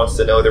audience wants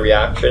to know the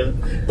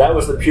reaction. That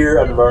was the pure,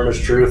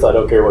 unvarnished truth. I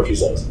don't care what she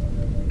says.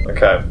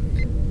 Okay.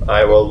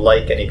 I will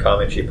like any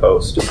comment she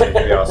posts, just out of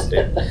curiosity.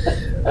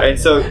 And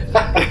so...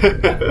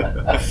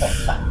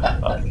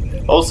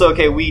 Also,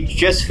 okay, we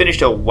just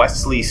finished a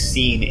Wesley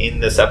scene in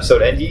this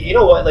episode, and you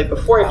know what? Like,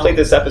 before I played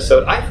this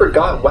episode, I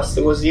forgot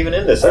Wesley was even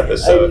in this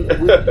episode.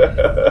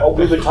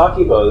 We've been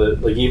talking about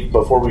it, like, even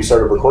before we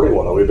started recording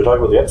one. We've been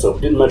talking about the episode.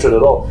 We didn't mention it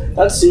at all.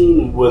 That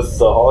scene with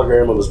the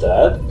hologram of his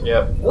dad,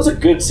 yeah, that was a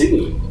good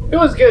scene. It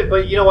was good,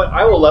 but you know what?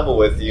 I will level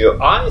with you.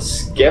 I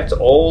skipped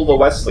all the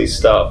Wesley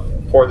stuff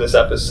for this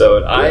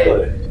episode.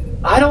 Really?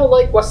 I don't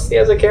like Wesley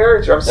as a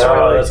character. I'm sorry.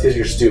 No, that's because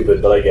you're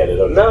stupid, but I get it.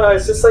 Okay. No,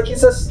 it's just like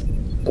he's just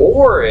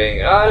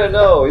boring. I don't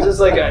know. He's just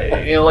like,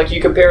 like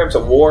you compare him to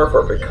Worf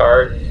or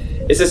Picard.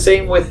 It's the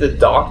same with the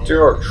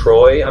Doctor or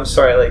Troy. I'm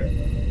sorry,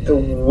 like the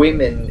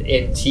women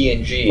in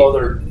TNG. Oh,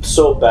 they're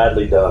so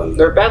badly done.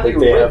 They're badly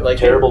written. They have like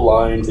terrible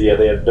lines. Yeah,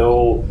 they have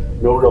no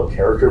real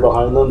character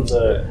behind them.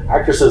 The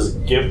actresses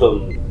give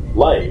them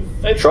life.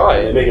 They try.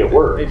 And they make it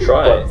work. They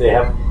try. But they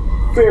have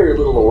very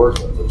little to work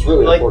with. It's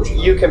really like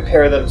unfortunate. You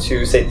compare them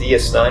to, say,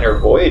 DS9 or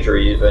Voyager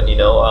even,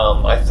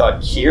 I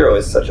thought Kiro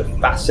is such a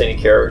fascinating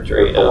character.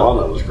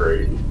 B'Elanna was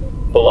great.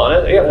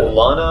 B'Elanna? Yeah,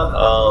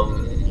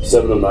 B'Elanna.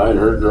 7 of 9,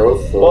 her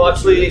growth. Well,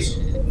 actually,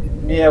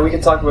 yeah, we can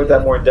talk about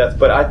that more in depth,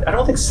 but I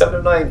don't think 7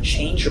 of 9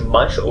 changed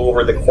much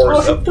over the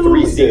course of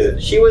 3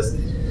 seasons. She was...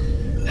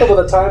 By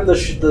the time the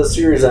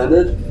series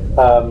ended,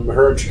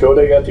 her and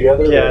Chakotay got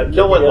together. Yeah,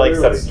 no one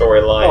likes that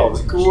storyline. Oh, it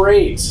was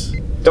great.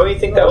 Don't you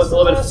think that was a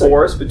little bit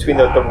forced between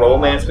the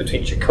romance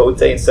between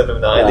Chakotay and 7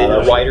 of 9?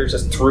 The writers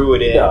just threw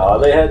it in. No,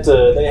 they had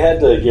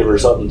to give her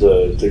something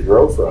to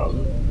grow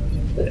from.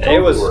 It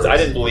was. I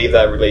didn't believe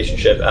that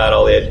relationship at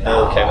all. They had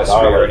no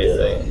chemistry or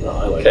anything.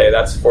 Okay,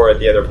 that's for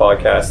the other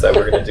podcast that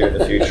we're going to do in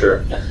the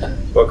future.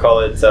 We'll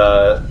call it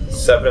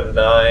 7 of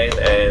 9.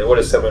 And what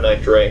does 7 of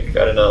 9 drink?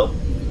 I don't know.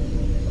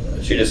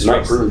 She just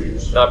drinks prune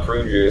juice. Not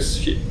prune juice.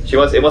 She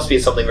wants. It must be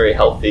something very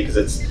healthy because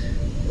it's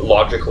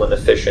logical and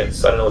efficient.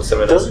 So I don't know what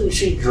 7 of 9. Doesn't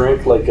she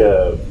drink like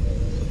a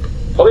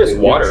probably just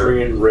water,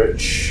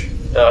 nutrient-rich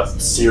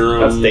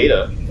serum? That's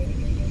Data.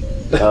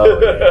 Oh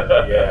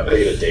yeah,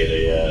 beta Data,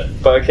 yeah.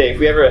 But okay, if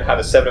we ever have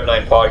a 7 of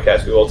 9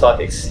 podcast, we will talk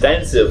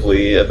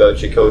extensively about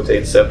Chakotay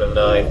and 7 of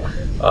 9.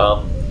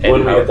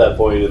 When we hit that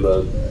point in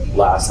the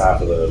last half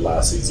of the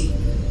last season.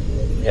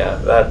 Yeah,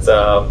 that's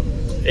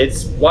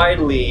it's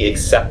widely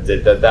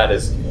accepted that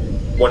is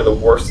one of the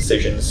worst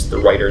decisions the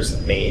writers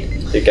have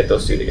made to get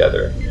those two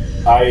together.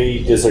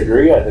 I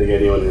disagree. I think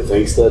anyone who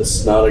thinks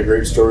that's not a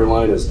great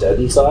storyline is dead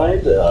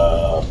inside.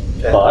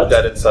 But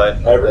dead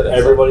inside.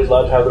 Everybody's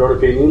allowed to have their own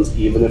opinions,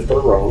 even if they're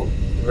wrong.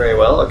 Very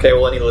well. Okay,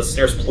 well, any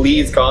listeners,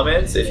 please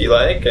comment if you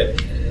like, and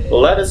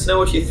let us know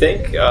what you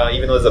think.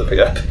 Even though it's a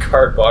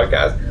Picard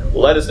podcast,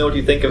 let us know what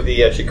you think of the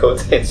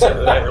Chakotay and 7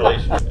 of 9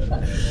 relationship.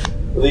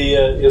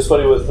 It's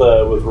funny with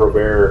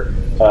Robert.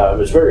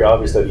 It's very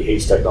obvious that he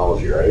hates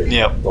technology, right?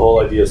 Yeah. The whole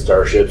idea of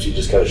starships, he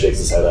just kind of shakes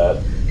his head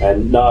at,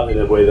 and not in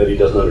a way that he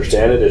doesn't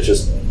understand it. It's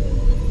just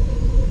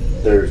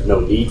there's no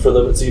need for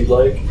them. It seems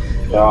like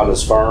on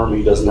his farm,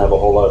 he doesn't have a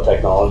whole lot of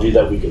technology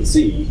that we can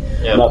see.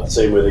 Yeah. Not the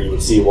same way that you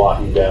would see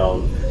walking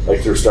down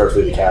like through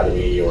Starfleet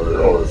Academy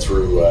or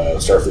through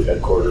Starfleet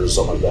headquarters,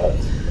 something like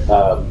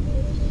that.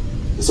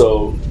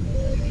 So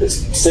it's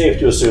safe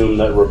to assume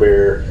that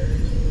Robert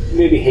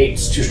maybe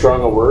hates too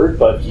strong a word,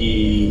 but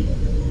he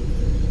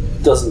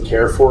doesn't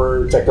care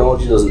for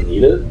technology, doesn't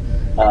need it.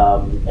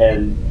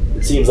 And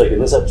it seems like in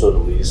this episode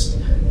at least,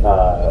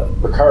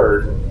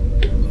 Picard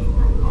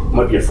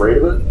might be afraid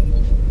of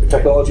it,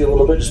 technology a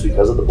little bit, just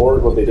because of the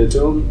Borg, what they did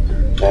to him,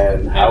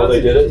 and how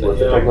they did it with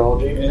the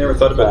technology. I never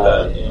thought about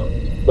that.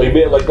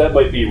 Like that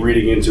might be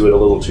reading into it a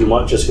little too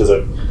much, just because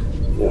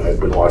I've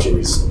been watching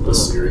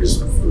this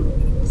series for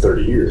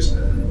 30 years.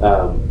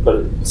 But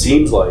it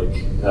seems like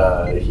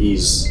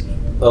he's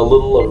a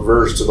little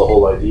averse to the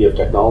whole idea of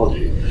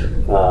technology.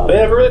 I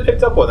never really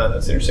picked up on that.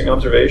 That's an interesting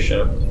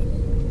observation.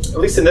 At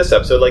least in this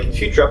episode, like in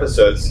future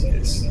episodes,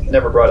 it's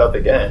never brought up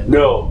again.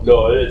 No.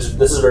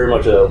 This is very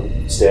much a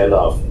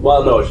standoff.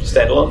 Well, no,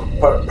 standalone.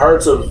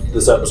 Parts of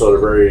this episode are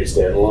very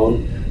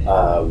standalone.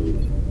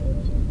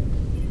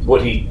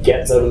 What he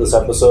gets out of this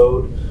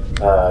episode,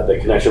 the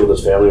connection with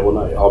his family and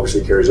whatnot,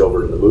 obviously carries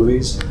over in the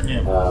movies.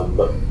 Yeah.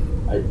 But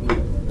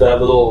that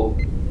little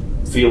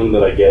feeling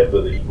that I get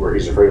where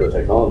he's afraid of the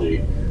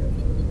technology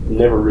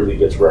never really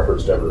gets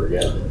referenced ever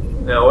again.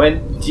 No,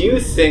 and do you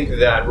think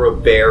that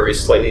Robert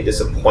is slightly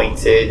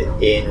disappointed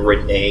in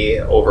Renee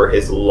over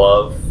his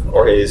love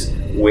or his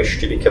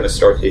wish to become a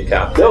Starfleet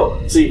captain?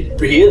 No, see,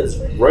 he is.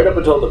 Right up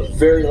until the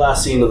very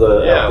last scene of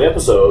the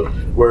episode,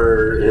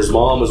 where his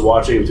mom is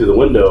watching him through the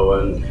window,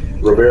 and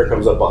Robert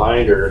comes up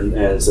behind her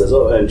and says,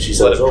 "Oh," and she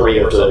says, "Oh, we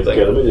have to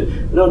get him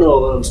in." No,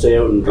 let him stay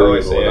out and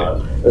drink and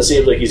whatnot. It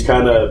seems like he's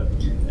kind of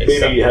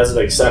maybe he hasn't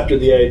accepted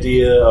the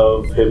idea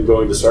of him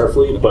going to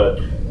Starfleet,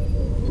 but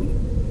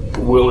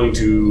willing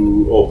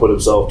to put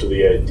himself to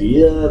the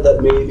idea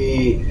that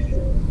maybe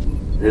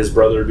his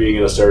brother being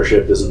in a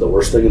starship isn't the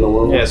worst thing in the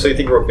world. Yeah, so you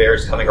think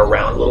Robert's coming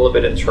around a little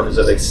bit in terms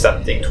of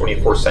accepting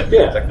 24th century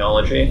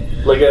technology?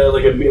 Like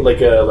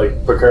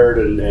Picard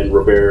and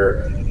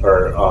Robert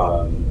are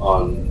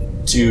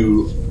on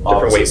two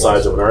opposite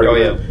sides of an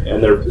argument,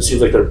 and it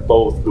seems like they're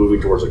both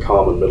moving towards a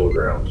common middle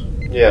ground.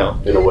 Yeah,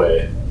 in a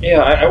way.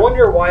 Yeah, I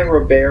wonder why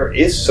Robert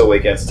is so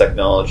against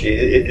technology.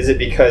 Is it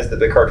because the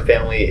Picard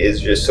family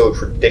is just so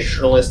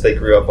traditionalist? They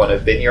grew up on a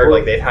vineyard,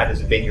 like they've had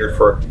this vineyard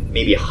for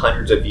maybe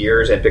hundreds of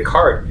years. And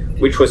Picard,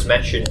 which was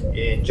mentioned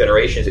in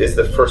Generations, is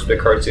the first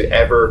Picard to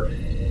ever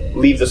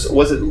leave the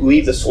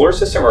solar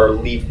system or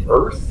leave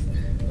Earth?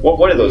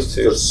 One of those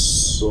two? The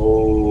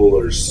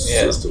solar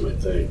system, I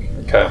think.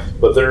 Okay,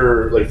 but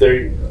I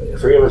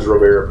forget if it's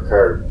Robert or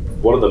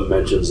Picard. One of them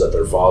mentions that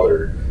their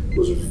father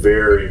was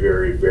very,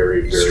 very,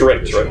 very, very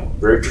strict, right?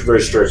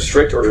 Very strict.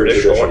 Strict or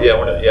traditional.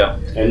 Yeah.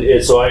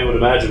 And so I would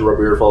imagine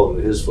Robert followed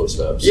in his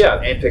footsteps.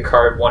 Yeah, and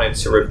Picard wanted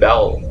to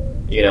rebel.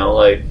 You know,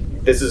 like,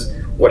 this is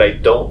what I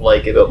don't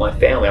like about my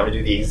family. I want to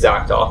do the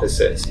exact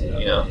opposite.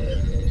 You know,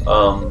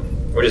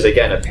 which is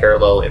again a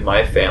parallel in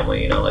my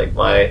family. You know, like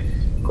my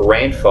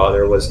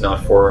grandfather was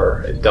not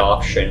for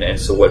adoption, and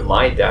so what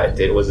my dad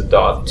did was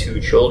adopt 2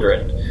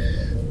 children.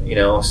 You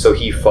know, so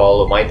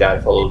my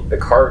dad followed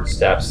Picard's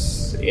steps.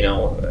 You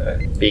know,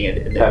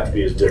 being have to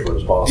be as different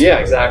as possible. Yeah,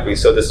 exactly.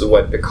 So this is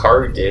what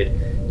Picard did.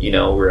 You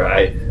know, where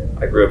I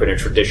grew up in a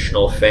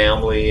traditional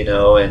family. You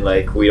know, and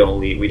like we didn't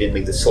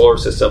leave the solar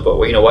system,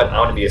 but you know what? I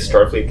want to be a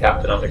Starfleet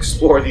captain. I want to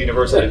explore the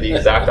universe and do the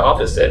exact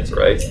opposite,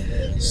 right?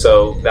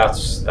 So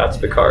that's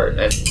Picard.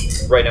 And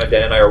right now,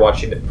 Dan and I are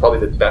watching probably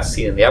the best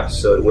scene in the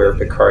episode, where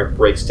Picard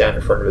breaks down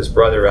in front of his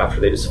brother after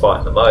they just fought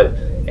in the mud.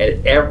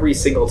 And every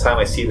single time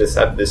I see this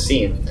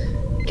scene,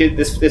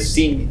 this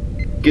scene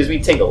gives me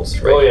tingles,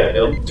 right? Oh yeah, you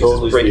know? it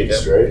totally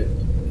speaks, right?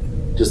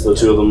 Just the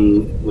two of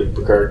them, like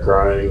Picard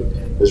crying,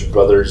 his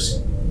brothers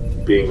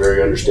being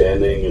very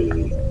understanding,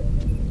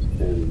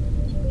 and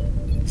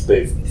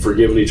they've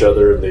forgiven each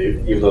other, and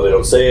even though they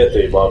don't say it,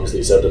 they've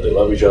obviously said that they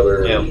love each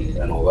other,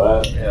 and all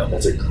that. Yeah.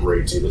 That's a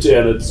great scene,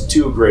 and it's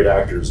 2 great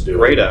actors doing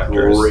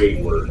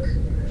great work.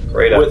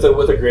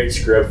 With a great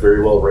script,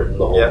 very well written,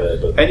 the whole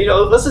bit. But.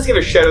 And let's just give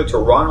a shout out to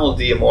Ronald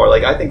D. Moore.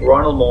 Like, I think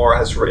Ronald Moore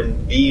has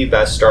written the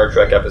best Star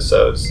Trek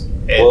episodes.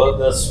 Well,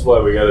 that's why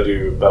we got to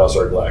do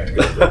Battlestar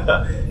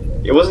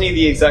Galactica. Wasn't he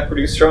the exec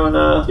producer on?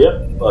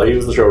 Yep, he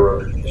was the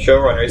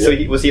showrunner. Yep.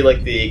 So was he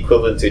like the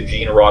equivalent to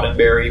Gene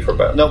Roddenberry for?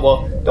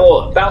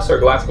 Battlestar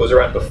Galactica was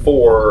around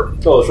before.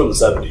 Oh, it's from the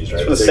 70s,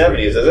 right? It's from the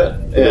 70s, is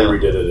it? They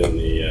redid it in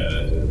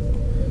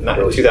the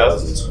early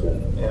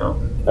 2000s. Yeah.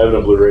 I have it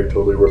on Blu-ray,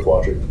 totally worth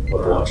watching. I'll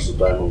have to watch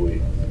sometime when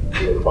we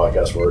do the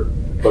podcast for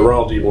it. But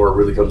Ronald D. Moore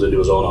really comes into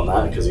his own on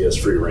that because he has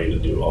free reign to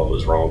do all of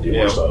his Ronald D.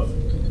 Moore stuff.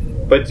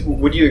 But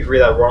would you agree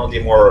that Ronald D.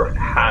 Moore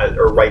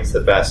writes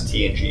the best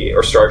TNG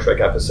or Star Trek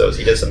episodes?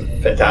 He does some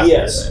fantastic.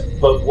 Yes,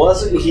 but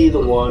wasn't he the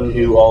one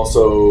who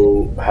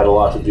also had a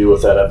lot to do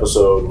with that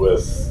episode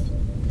with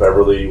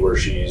Beverly where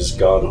she's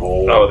gone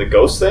home? Oh, the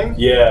ghost thing?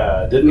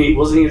 Yeah,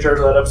 wasn't he in charge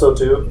of that episode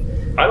too?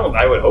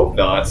 I would hope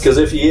not. Because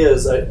if he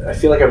is, I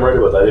feel like I'm right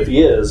about that. If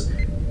he is,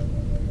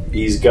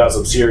 he's got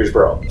some serious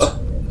problems.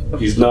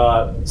 He's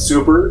not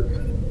super,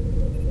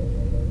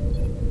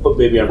 but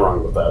maybe I'm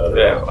wrong about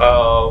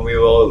that. We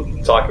will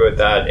talk about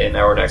that in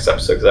our next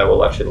episode because I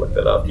will actually look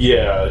that up.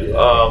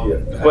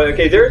 But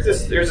okay, there's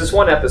this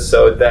one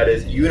episode that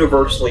is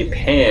universally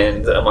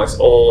panned amongst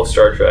all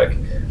Star Trek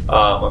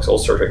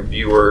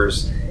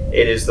viewers.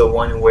 It is the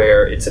one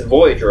where it's in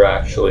Voyager.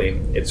 Actually,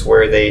 it's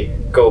where they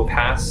go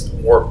past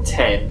warp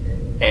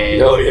 10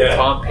 and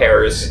Tom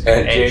Paris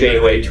and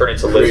Janeway turn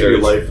into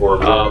lizards. Life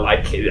form,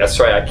 that's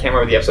right. I can't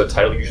remember the episode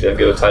title. Usually I'm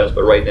good with titles,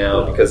 but right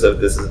now, because of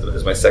this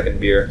is my second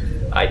beer,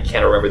 I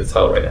can't remember the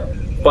title right now.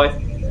 But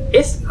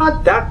it's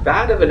not that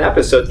bad of an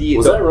episode.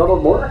 Was that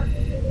Ronald Moore?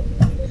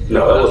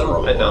 No, that wasn't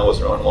Ronald Moore. No, it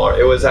wasn't Ronald Moore.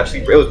 It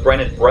was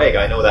Brendan Bragg.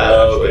 I know that.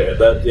 Okay.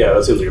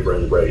 That seems like a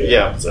Brendan Bragg.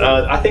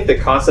 I think the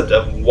concept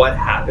of what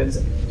happens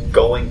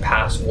going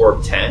past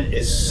warp 10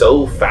 is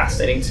so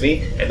fascinating to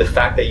me, and the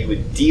fact that you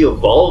would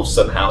de-evolve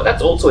somehow,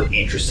 that's also an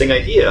interesting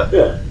idea.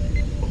 Yeah.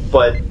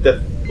 But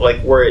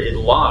where it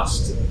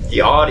lost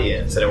the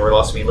audience and where it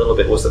lost me a little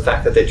bit was the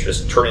fact that they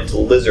just turned into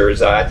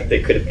lizards. I think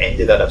they could have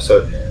ended that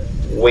episode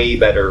way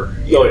better.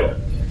 Yeah,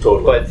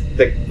 totally.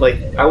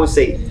 But I would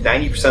say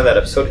 90% of that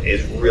episode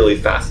is really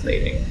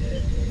fascinating,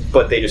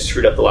 but they just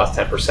screwed up the last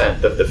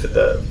 10%,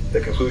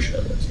 the conclusion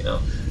of it, you know.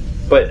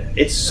 But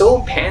it's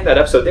so panned, that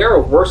episode. There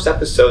are worse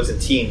episodes in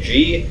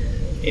TNG,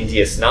 in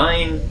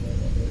DS9,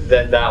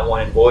 than that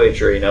one in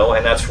Voyager, you know,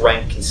 and that's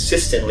ranked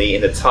consistently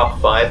in the top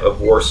 5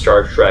 of worst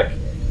Star Trek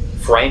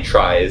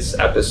franchise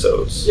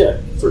episodes. Yeah,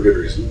 for good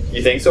reason.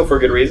 You think so? For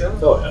good reason?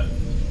 Oh yeah.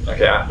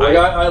 Okay.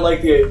 I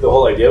like the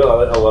whole idea.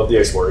 I love the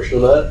exploration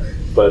of that,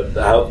 but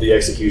how the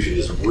execution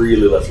just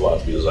really left a lot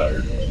to be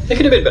desired. It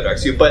could have been better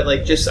executed, but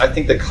I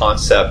think the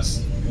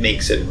concept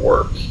makes it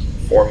work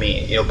for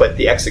me, you know. But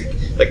the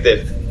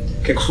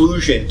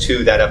conclusion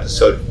to that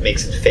episode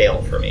makes it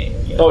fail for me.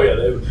 You know? Oh yeah,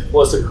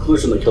 well, it's the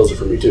conclusion that kills it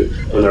for me too.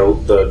 When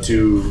the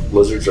two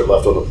lizards are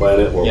left on the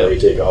planet while they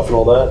take off and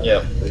all that.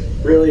 Yeah. Like,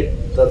 really?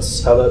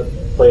 That's how that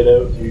played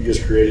out? You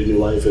just created new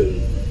life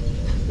and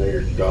now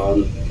you're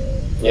gone?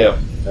 Yeah.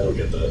 I don't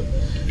get that.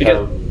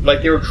 Because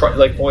they were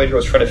Voyager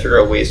was trying to figure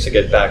out ways to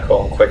get back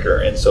home quicker,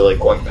 and so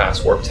going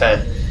past warp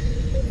 10,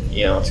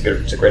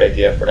 it's a great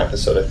idea for an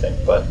episode, I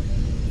think, but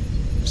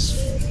it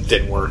just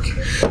didn't work.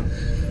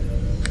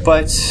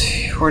 But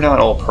we're not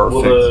all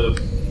perfect. Well,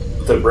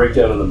 the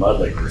breakdown in the mud,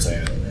 like we were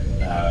saying,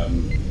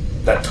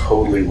 that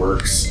totally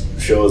works.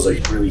 Shows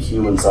really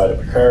human side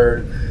of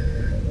Picard,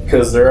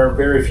 because there are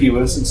very few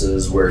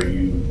instances where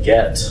you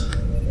get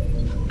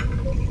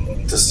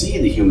to see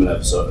the human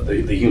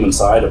the human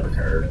side of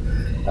Picard.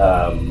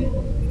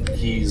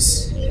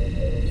 He's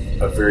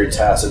a very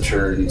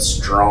taciturn,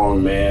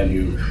 strong man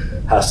who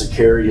has to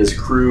carry his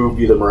crew,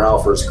 be the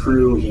morale for his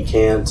crew. He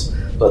can't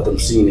let them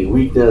see any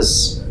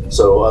weakness.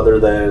 So other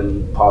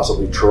than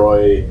possibly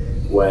Troy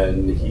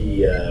when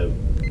he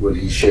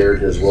shared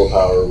his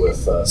willpower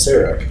with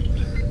Sarek,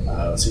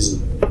 season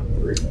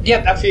 3.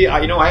 Yeah, actually,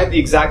 I had the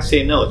exact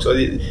same note. So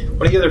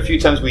one of the other few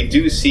times we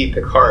do see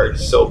Picard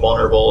so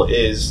vulnerable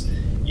is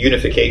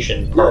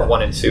Unification, part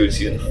 1 and 2,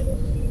 season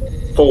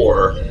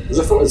 4. Is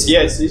it 4? It's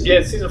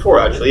season 4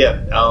 actually. Yeah,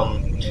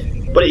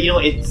 but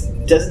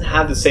it doesn't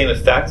have the same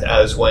effect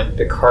as when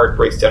Picard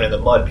breaks down in the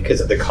mud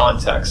because of the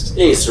context.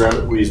 Yeah, he's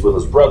with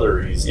his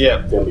brother. He's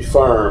family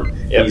farm.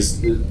 Yep.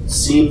 It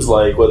seems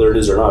like, whether it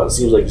is or not, it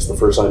seems like it's the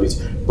first time he's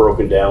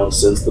broken down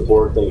since the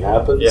Borg thing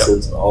happened. Yep.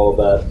 Since all of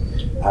that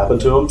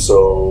happened to him.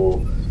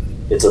 So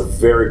it's a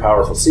very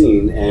powerful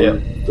scene,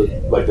 and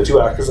the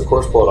two actors, of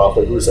course, pull it off,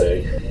 like we were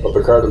saying. But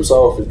Picard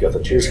himself, he's got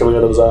the tears coming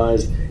out of his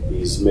eyes.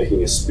 He's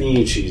making a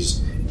speech.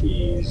 He's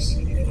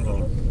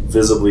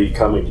visibly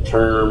coming to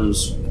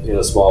terms in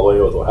a small way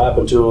with what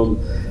happened to him.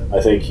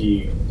 I think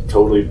he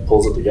totally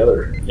pulls it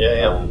together.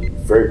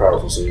 Very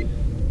powerful scene.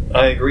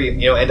 I agree.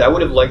 And I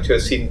would have liked to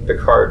have seen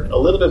Picard a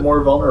little bit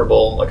more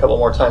vulnerable a couple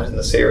more times in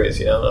the series.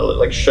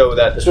 Show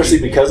that, especially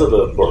because of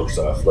the Borg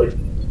stuff.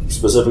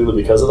 Specifically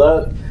because of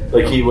that.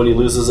 When he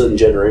loses it in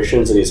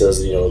Generations, and he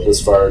says,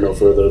 this far, no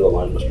further, the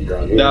line must be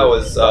drawn here. That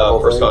was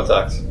First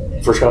Contact.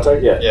 First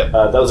Contact, yeah.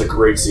 That was a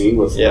great scene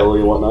with Lily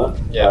and whatnot.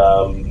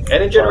 Yeah.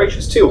 And in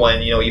Generations too,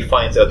 when he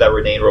finds out that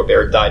Renee and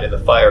Robert died in the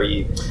fire,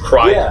 he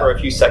cried for a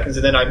few seconds,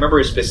 and then I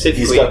remember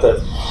specifically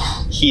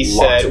he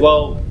said,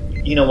 "Well,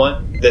 you know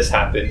what? This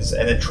happens,"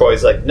 and then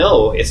Troy's like,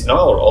 "No, it's not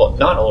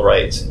all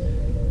right."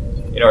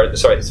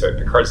 Sorry.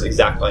 Picard's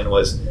exact line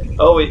was,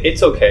 "Oh,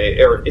 it's okay,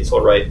 or it's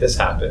all right. This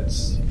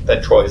happens."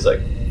 Then Troy's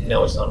like,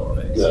 "No, it's not all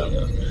right." Yeah.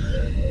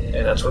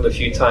 And that's one of the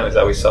few times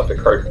that we saw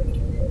Picard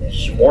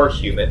more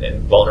human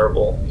and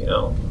vulnerable.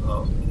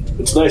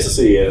 It's nice to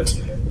see it.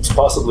 It's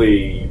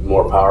possibly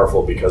more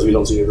powerful because we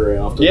don't see it very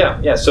often.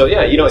 Yeah. So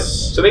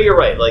so maybe you're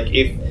right.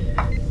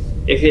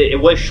 If it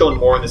was shown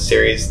more in the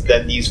series,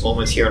 then these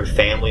moments here in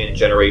Family and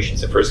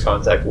Generations and First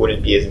Contact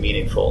wouldn't be as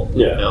meaningful.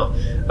 Yeah.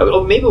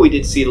 Maybe we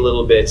did see it a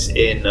little bit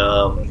in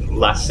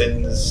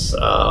Lessons.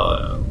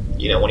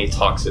 When he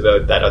talks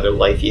about that other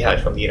life he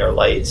had from the Inner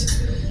Light.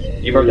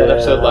 You remember that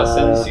episode,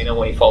 Lessons?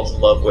 When he falls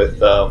in love with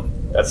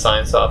that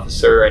science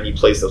officer, and he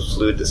plays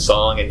the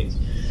song, and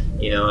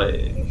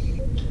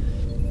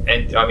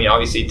and I mean,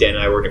 obviously, Dan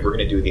and I we're going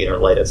to do the Inner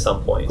Light at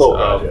some point.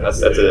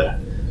 That's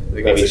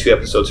maybe 2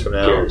 episodes from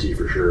now. Guarantee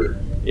for sure.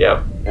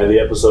 Yeah. And the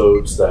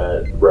episodes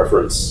that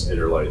reference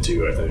Inner Light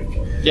too, I think.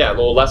 Yeah,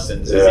 well,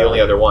 Lessons is the only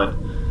other one.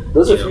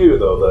 There's a few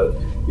though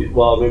that.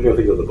 Well, maybe I'm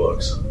thinking of the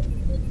books.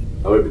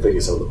 I might be thinking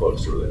of some of the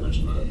books where they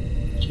mention that.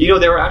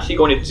 They were actually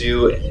going to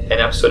do an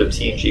episode of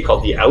TNG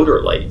called The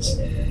Outer Light,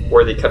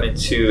 where they come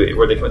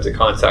into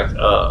contact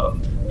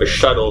a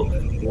shuttle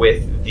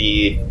with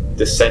the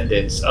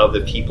descendants of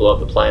the people of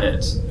the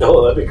planet.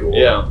 Oh, that'd be cool.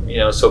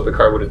 Yeah, so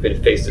Picard would have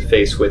been face to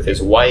face with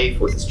his wife,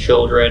 with his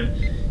children.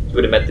 He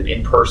would have met them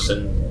in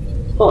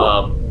person.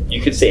 Huh.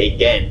 You could say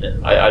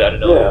again. I don't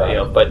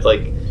know. But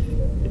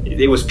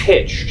it was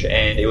pitched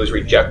and it was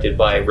rejected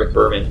by Rick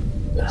Berman.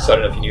 So I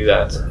don't know if you knew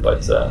that,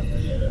 but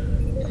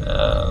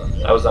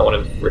that was not one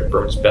of Rick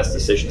Berman's best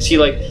decisions. See,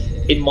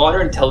 in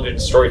modern television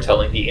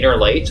storytelling, the Inner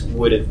Light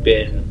would have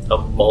been a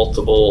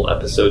multiple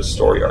episode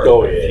story arc.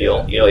 Oh, I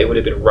feel. It would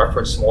have been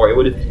referenced more.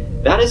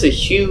 That is a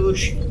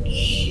huge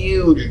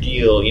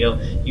deal.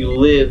 You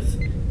live,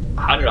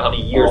 I don't know how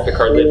many years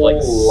Picard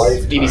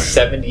lived, maybe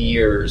 70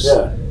 years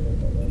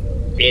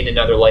in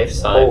another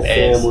lifetime,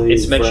 and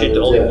it's mentioned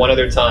only one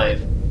other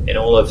time in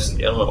all of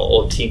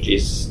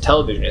TNG's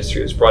television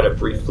history. It was brought up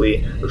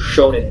briefly or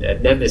shown in a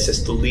Nemesis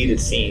deleted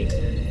scene.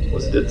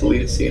 Was it a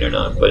deleted scene or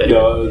not? But anyway.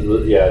 No,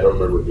 I don't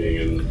remember it being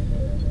in.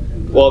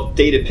 Well,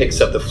 Data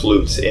picks up the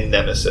flutes in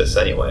Nemesis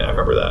anyway. I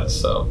remember that.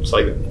 So it's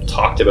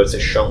talked about, it's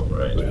shown,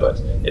 right? Yeah. But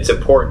it's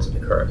important to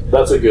Picard.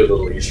 That's a good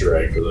little Easter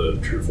egg for the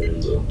true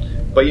fans, though.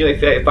 But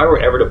if I were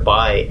ever to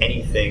buy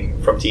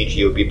anything from TNG,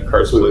 it would be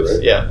Picard's flutes.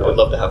 Right? Yeah, I would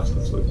love to have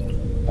the flute.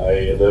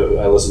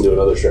 I listened to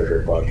another Star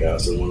Trek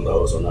podcast, and one of the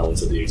hosts on that one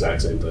said the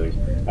exact same thing.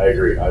 I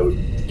agree. I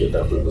would get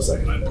that flute the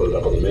second I put it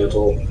up on the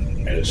mantle,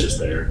 and it's just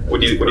there.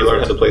 Would you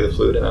learn how to play the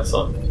flute in that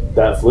song?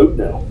 That flute?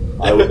 No.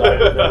 I would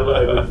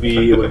never,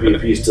 it would be a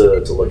piece to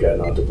look at,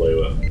 not to play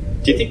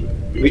with. Do you think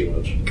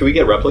can we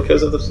get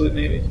replicas of the flute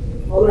maybe?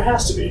 Well, there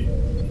has to be.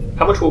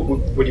 How much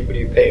would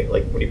you pay?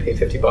 Like, would you pay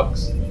 $50?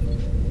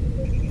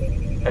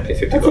 I'd pay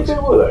 $50. I think I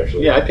would,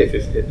 actually. Yeah, I'd pay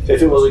 $50.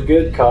 If it was a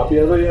good copy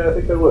of it, yeah, I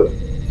think I would.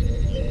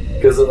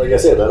 Because, like I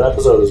said, that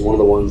episode is one of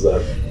the ones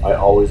that I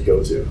always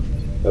go to.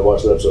 I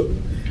watch that episode.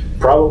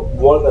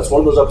 That's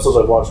one of those episodes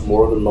I've watched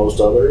more than most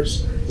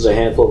others. There's a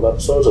handful of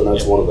episodes, and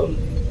that's one of them.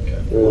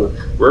 Okay.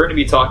 We're going to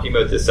be talking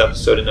about this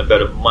episode in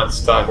about a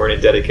month's time. We're going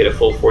to dedicate a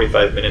full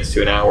 45 minutes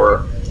to an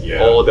hour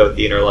all about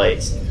the Inner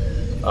Light.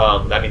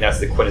 I mean, that's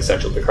the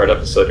quintessential Picard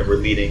episode, and we're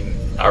leading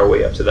our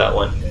way up to that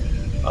one.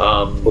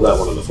 Well, that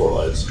one and the Four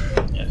Lights.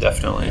 Yeah,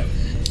 definitely.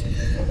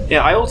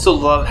 Yeah, I also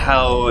love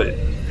how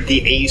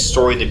the A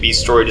story and the B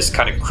story just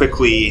kind of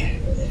quickly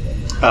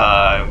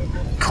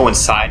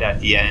coincide at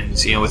the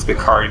end, you know, with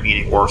Picard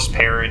meeting Worf's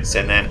parents,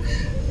 and then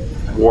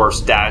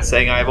Worf's dad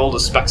saying, I have all the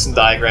specs and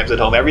diagrams at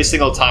home. Every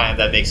single time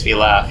that makes me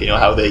laugh, you know,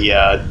 how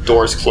the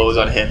doors close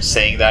on him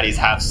saying that he's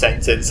half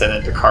sentence, and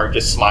then Picard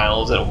just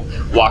smiles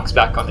and walks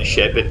back on the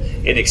ship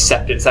in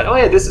acceptance that, oh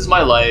yeah, this is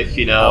my life,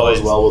 you know. All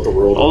is well with the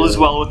world again. All is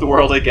well with the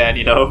world again,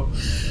 you know.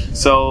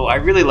 So I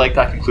really like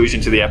that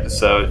conclusion to the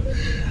episode.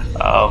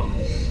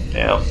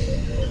 Yeah.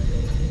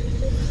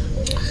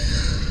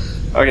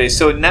 Okay,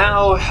 so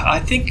now I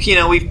think, you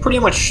know, we've pretty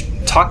much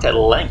talked at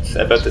length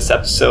about this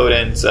episode,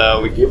 and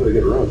we gave it a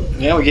good run.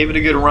 Yeah, we gave it a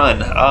good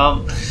run.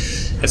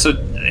 And so,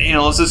 you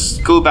know, let's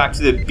just go back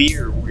to the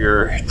beer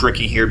we're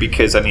drinking here,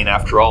 because, I mean,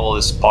 after all,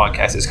 this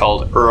podcast is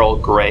called Earl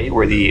Grey,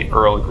 where the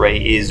Earl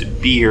Grey is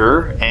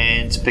beer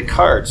and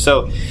Picard.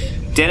 So,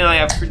 Dan and I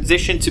have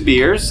transitioned to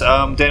beers.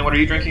 Dan, what are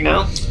you drinking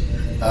now?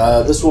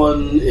 This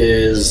one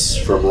is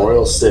from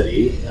Royal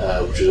City,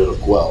 which is out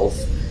of Guelph.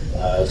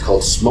 It's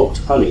called Smoked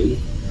Honey.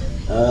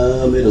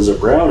 It is a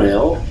brown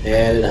ale,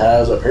 and it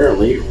has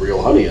apparently real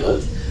honey in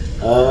it.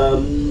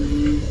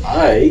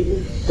 I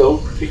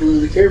don't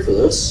particularly care for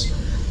this.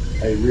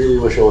 I really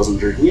wish I wasn't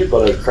drinking it,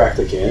 but I've cracked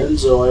the can,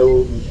 so I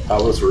will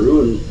power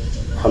through and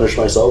punish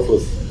myself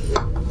with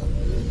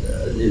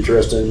an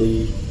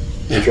interesting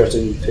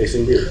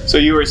tasting beer. So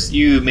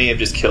you may have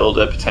just killed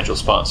a potential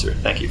sponsor.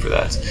 Thank you for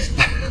that.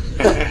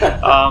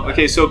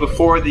 Okay, so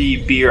before the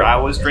beer I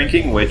was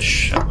drinking,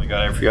 which, oh my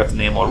god, I forgot the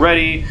name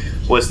already,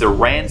 was the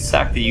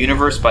Ransack the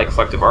Universe by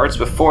Collective Arts.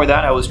 Before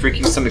that, I was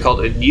drinking something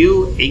called a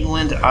New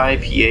England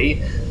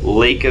IPA,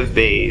 Lake of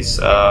Bays,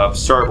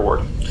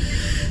 Starboard.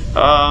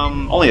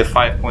 Only a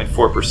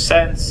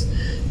 5.4%.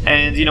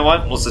 And you know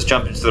what? Let's just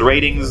jump into the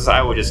ratings.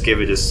 I would just give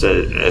it just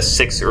a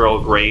 6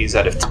 Earl Greys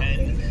out of 10.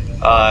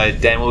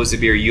 Dan, what was the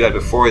beer you had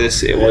before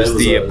this? It was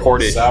the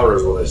Portage. Sour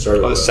is what I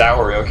started with. Oh, the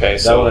sour, okay.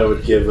 That one I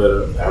would give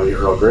it, how many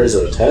Earl Greys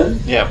out of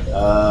 10? Yeah.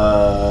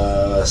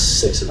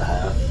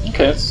 6.5.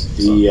 Okay.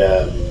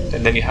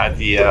 And then you had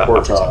the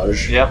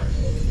Portage. Yep.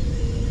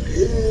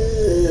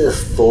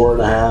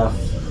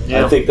 4.5.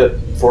 Yeah. I think that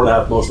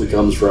 4.5 mostly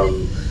comes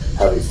from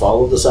having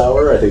followed the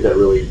sour. I think that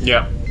really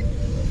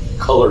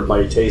colored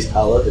my taste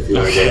palette, if you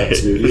want to get that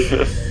snooty.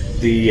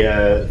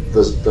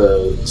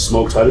 The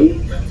smoked honey,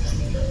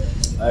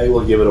 I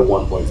will give it a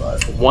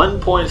 1.5.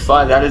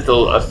 1.5. That is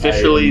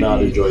officially. I am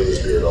not enjoying this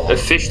beer at all.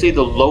 Officially,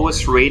 the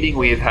lowest rating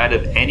we have had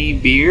of any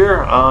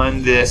beer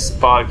on this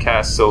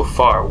podcast so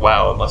far.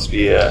 Wow, it must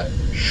be a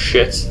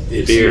shit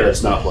beer. Yeah,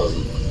 it's not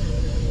pleasant.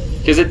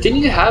 Because didn't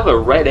you have a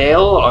red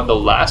ale on the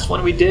last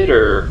one we did,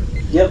 or?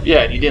 Yep.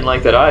 Yeah, and you didn't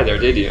like that either,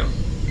 did you?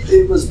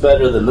 It was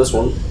better than this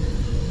one.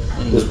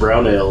 This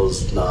brown ale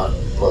is not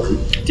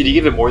pleasant. Did you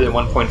give it more than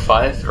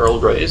 1.5 Earl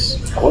Greys?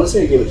 I want to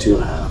say I gave it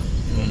 2.5.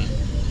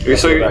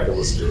 So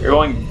you're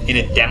going in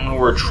a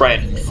downward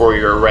trend for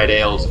your red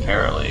ales,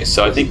 apparently.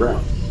 So this I think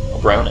brown. Oh,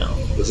 brown ale.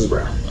 This is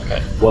brown.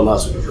 Okay. Well, not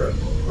so much red.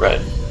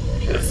 Red.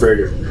 Okay. Very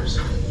different beers.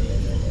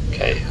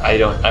 Okay.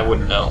 I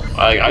wouldn't know.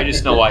 I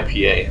just know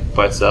IPA,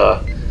 but.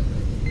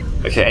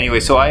 Okay, anyway,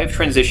 so I have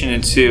transitioned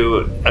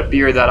into a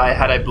beer that I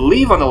had, I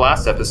believe, on the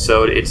last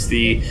episode. It's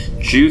the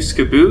Juice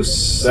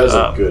Caboose. That is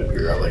a good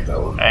beer. I like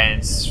that one.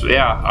 And,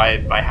 yeah,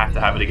 I have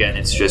to have it again.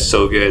 It's just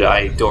so good.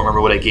 I don't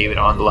remember what I gave it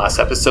on the last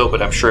episode,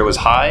 but I'm sure it was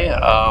high.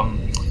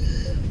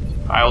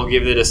 I'll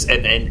give it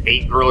an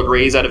 8 Earl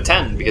Greys out of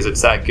 10 because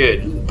it's that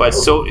good. But,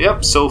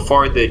 so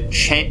far the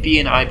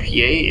champion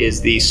IPA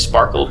is the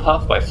Sparkle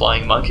Puff by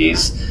Flying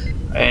Monkeys.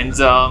 And,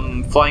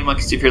 Flying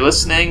Monkeys, if you're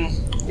listening,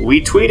 we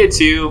tweeted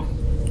to you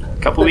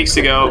a couple weeks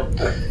ago,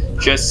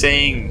 just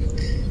saying,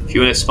 if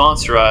you want to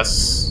sponsor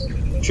us,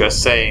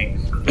 just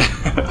saying.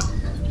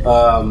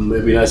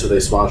 It'd be nice if they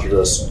sponsored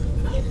us,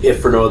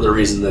 if for no other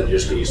reason than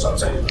just can you stop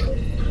saying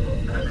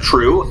that.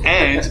 True,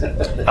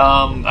 and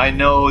I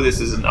know this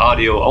is an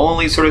audio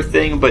only sort of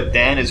thing, but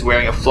Dan is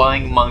wearing a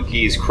Flying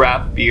Monkeys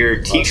craft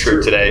beer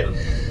t-shirt today.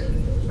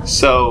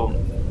 So,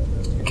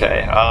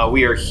 okay,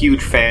 we are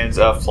huge fans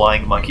of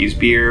Flying Monkeys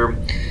beer.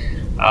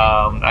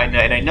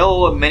 I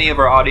know many of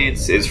our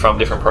audience is from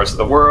different parts of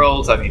the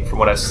world. I mean, from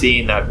what I've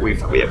seen, that we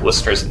have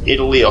listeners in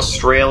Italy,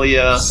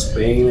 Australia,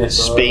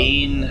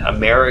 Spain,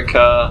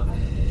 America,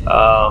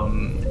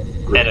 and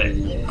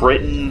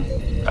Britain,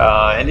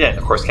 and yeah,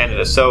 of course,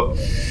 Canada. So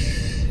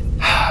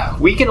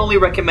we can only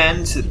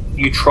recommend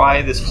you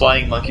try this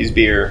Flying Monkeys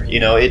beer. You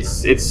know,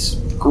 it's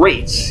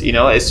great. You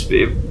know, it's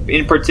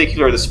in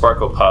particular the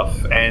Sparkle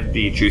Puff and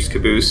the Juice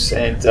Caboose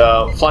and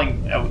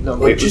Flying.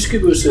 Juice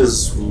Caboose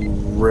is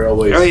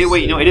Railway. Oh,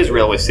 wait, no, it is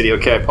Railway City.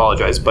 Okay, I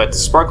apologize, but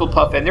Sparkle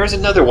Puff and there's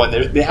another one.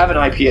 They have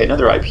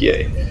another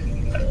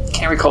IPA.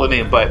 Can't recall the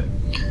name, but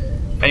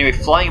anyway,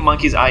 Flying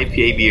Monkeys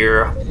IPA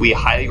beer. We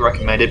highly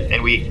recommend it,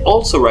 and we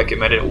also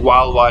recommend it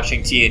while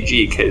watching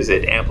TNG because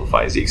it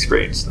amplifies the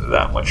experience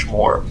that much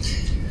more.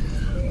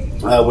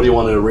 What do you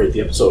want to rate the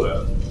episode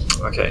at?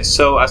 Okay,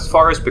 so as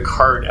far as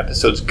Picard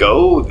episodes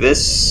go,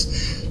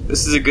 this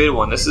is a good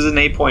one. This is an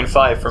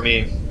 8.5 for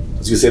me. I was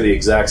going to say the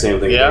exact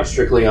same thing. Yeah.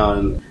 Strictly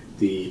on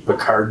the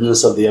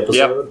Picardness of the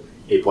episode,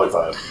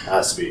 8.5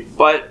 has to be.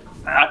 But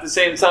at the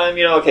same time,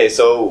 you know, okay,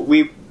 so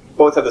we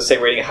both have the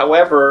same rating.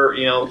 However,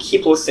 you know,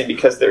 keep listening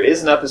because there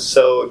is an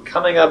episode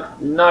coming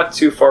up not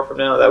too far from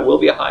now that will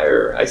be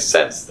higher, I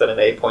sense, than an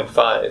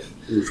 8.5.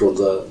 Which one's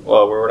that?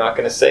 Well, we're not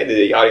going to say.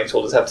 The audience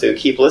will just have to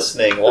keep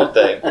listening, won't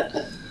they?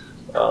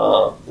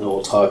 And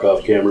we'll talk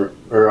off camera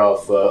or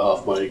off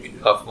mic.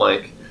 Off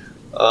mic.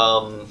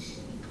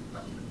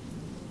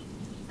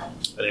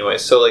 Anyway,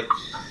 so like,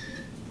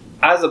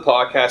 as a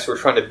podcast, we're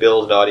trying to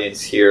build an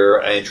audience here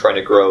and trying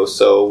to grow.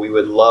 So we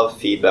would love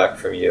feedback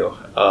from you.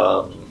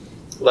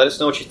 Let us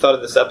know what you thought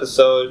of this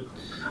episode.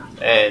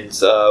 And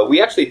we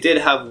actually did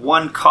have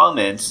one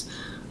comment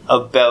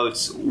about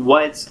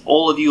what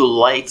all of you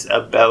liked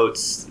about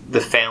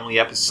the family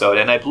episode.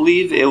 And I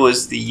believe it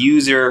was the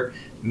user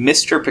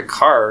Mr.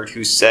 Picard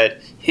who said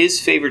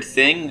his favorite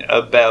thing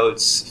about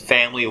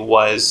family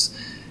was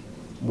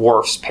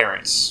Worf's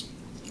parents.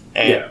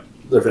 And yeah,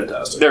 they're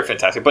fantastic. They're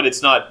fantastic, but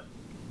it's not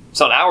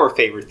our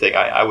favorite thing,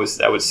 I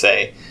would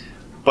say.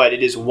 But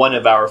it is one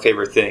of our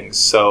favorite things.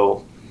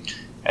 So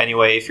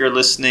anyway, if you're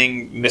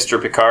listening,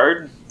 Mr.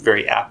 Picard,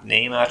 very apt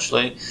name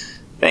actually,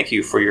 thank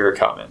you for your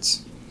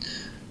comments.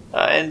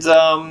 And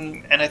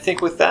I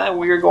think with that,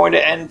 we are going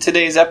to end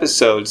today's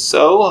episode.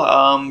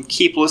 So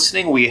keep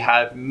listening. We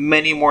have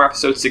many more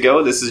episodes to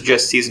go. This is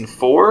just season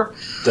 4.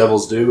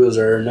 Devil's Due is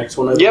our next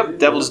one. Yep,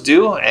 Devil's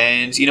Due.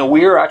 And, you know,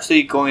 we are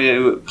actually going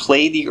to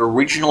play the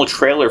original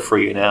trailer for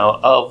you now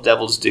of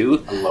Devil's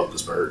Due. I love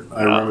this part.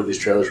 I remember these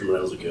trailers from when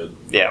I was a kid.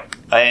 Yeah.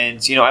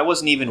 And, you know, I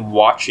wasn't even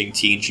watching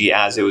TNG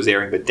as it was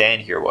airing, but Dan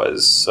here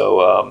was.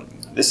 So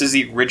this is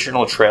the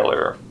original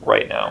trailer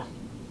right now.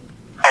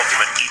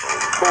 Ultimate evil.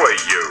 Who are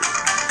you?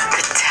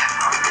 The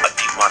devil. A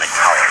demonic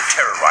power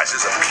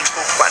terrorizes a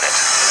peaceful planet.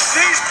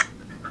 These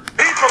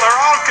people are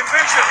all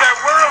convinced that their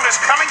world is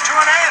coming to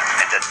an end.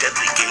 And a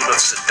deadly game of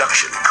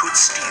seduction could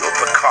steal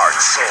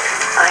Picard's soul.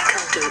 I can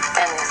do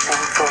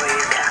anything for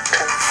you,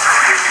 Captain.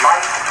 Your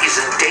life is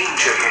in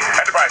danger here.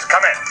 Enterprise,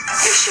 come in.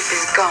 Your ship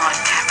is gone,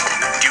 Captain.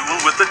 Duel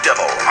with the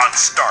Devil on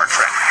Star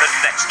Trek: The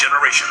Next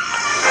Generation.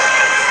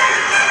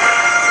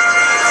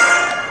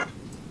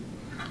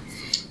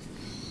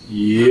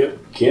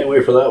 Yep, can't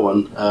wait for that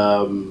one.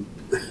 I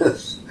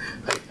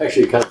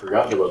actually kind of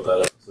forgotten about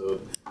that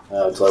episode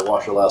until I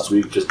watched it last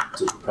week just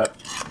to prep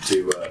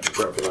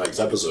for the next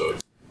episode.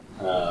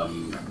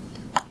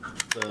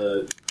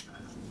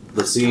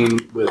 The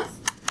scene with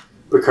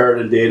Picard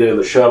and Data in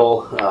the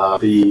shuttle,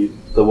 the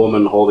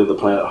woman holding the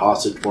planet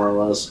hostage, more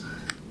or less,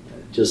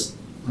 just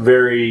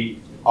very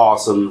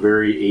awesome,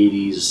 very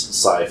 80s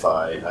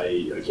sci-fi.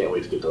 I can't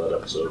wait to get to that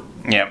episode.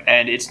 Yeah,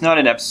 and it's not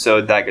an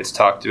episode that gets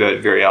talked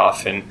about very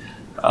often.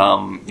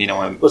 You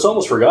know, it's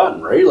almost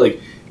forgotten, right?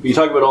 Like, you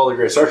talk about all the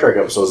great Star Trek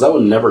episodes, that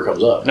one never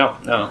comes up. No.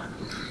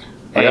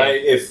 Like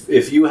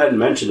if you hadn't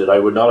mentioned it, I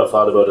would not have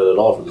thought about it at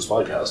all for this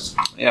podcast.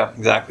 Yeah,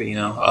 exactly. You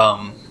know,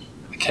 I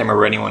can't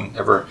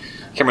remember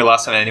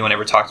last time anyone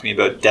ever talked to me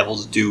about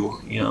Devil's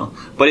Due, you know.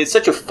 But it's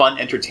such a fun,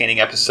 entertaining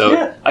episode.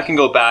 Yeah. I can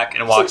go back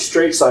and watch. It's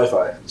like straight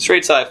sci-fi.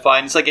 Straight sci-fi,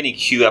 and it's like any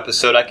Q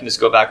episode. I can just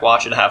go back,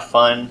 watch it, have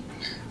fun,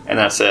 and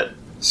that's it.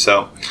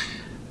 So,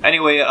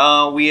 anyway,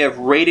 we have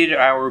rated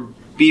our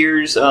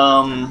beers.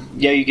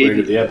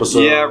 Rated the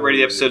episode. Yeah, rated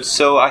the episode.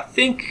 So I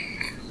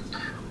think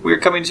we're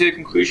coming to a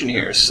conclusion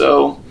here.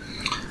 So,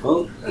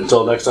 well,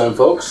 until next time,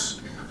 folks.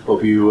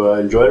 Hope you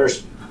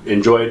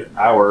enjoyed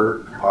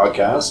our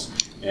podcast.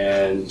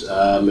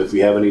 And if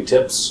you have any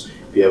tips,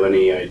 if you have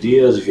any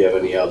ideas, if you have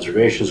any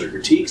observations or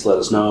critiques, let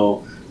us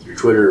know through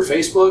Twitter or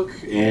Facebook,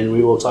 and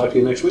we will talk to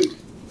you next week.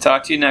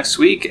 Talk to you next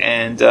week,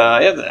 and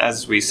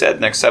as we said,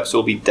 next episode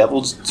will be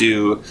Devil's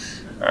Due,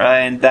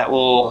 and that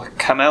will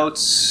come out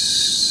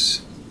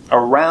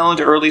around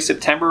early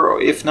September,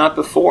 or if not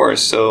before,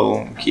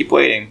 so keep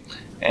waiting.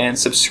 And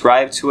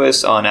subscribe to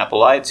us on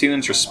Apple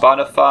iTunes or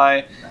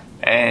Spotify,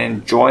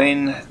 and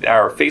join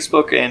our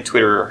Facebook and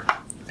Twitter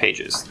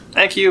pages.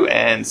 Thank you,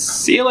 and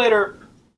see you later.